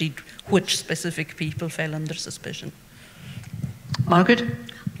suspicion, or indeed which specific people fell under suspicion. Margaret?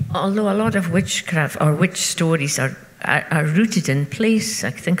 Although a lot of witchcraft or witch stories are are rooted in place. I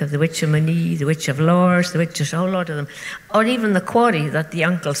think of the Witch of Monee, the Witch of Lors, the witches, a whole lot of them. Or even the quarry that the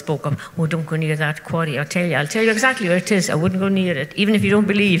uncle spoke of. Oh, don't go near that quarry. I'll tell you exactly where it is. I wouldn't go near it. Even if you don't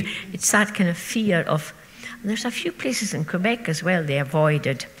believe, it's that kind of fear of... And there's a few places in Quebec as well they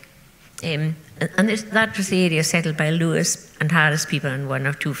avoided. And that was the area settled by Lewis and Harris people and 1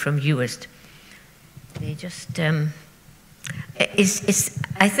 or 2 from Uist. They just...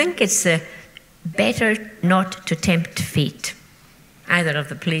 I think it's better not to tempt fate, either of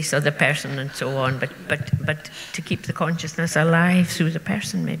the place or the person and so on, but to keep the consciousness alive through the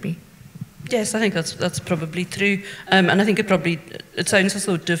person, maybe. Yes, I think that's probably true, and I think it sounds as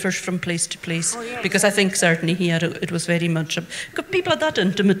though it differs from place to place, because I think certainly here it was very much people had that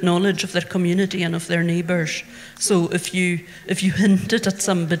intimate knowledge of their community and of their neighbours. So if you hinted at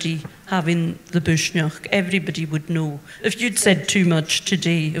somebody having the Buisneachd, everybody would know. If you'd said too much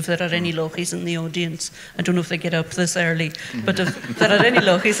today, if there are any Lochies in the audience, I don't know if they get up this early, but if there are any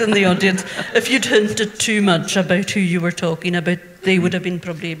Lochies in the audience, if you'd hinted too much about who you were talking about, they would have been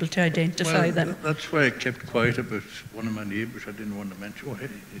probably able to identify them. That's why I kept quiet about one of my neighbours. I didn't want to mention. Oh, he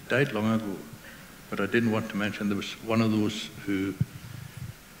died long ago, but I didn't want to mention there was one of those who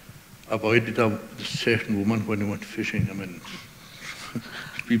avoided a certain woman when he went fishing. I mean,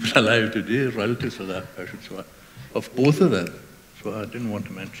 people alive today, relatives of that person, so of both of them. So I didn't want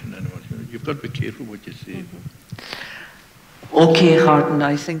to mention anyone. You've got to be careful what you say. Okay, Harden,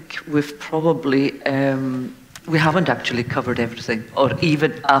 I think we've probably... we haven't actually covered everything, or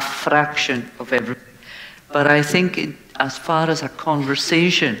even a fraction of everything. But I think as far as a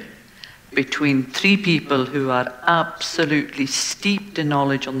conversation between 3 people who are absolutely steeped in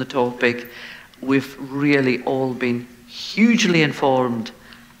knowledge on the topic, we've really all been hugely informed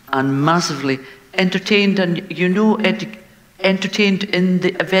and massively entertained, and entertained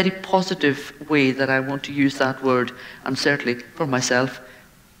in a very positive way that I want to use that word, and certainly for myself,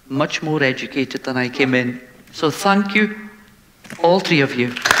 much more educated than I came in. So thank you, all 3 of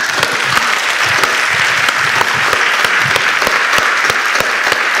you.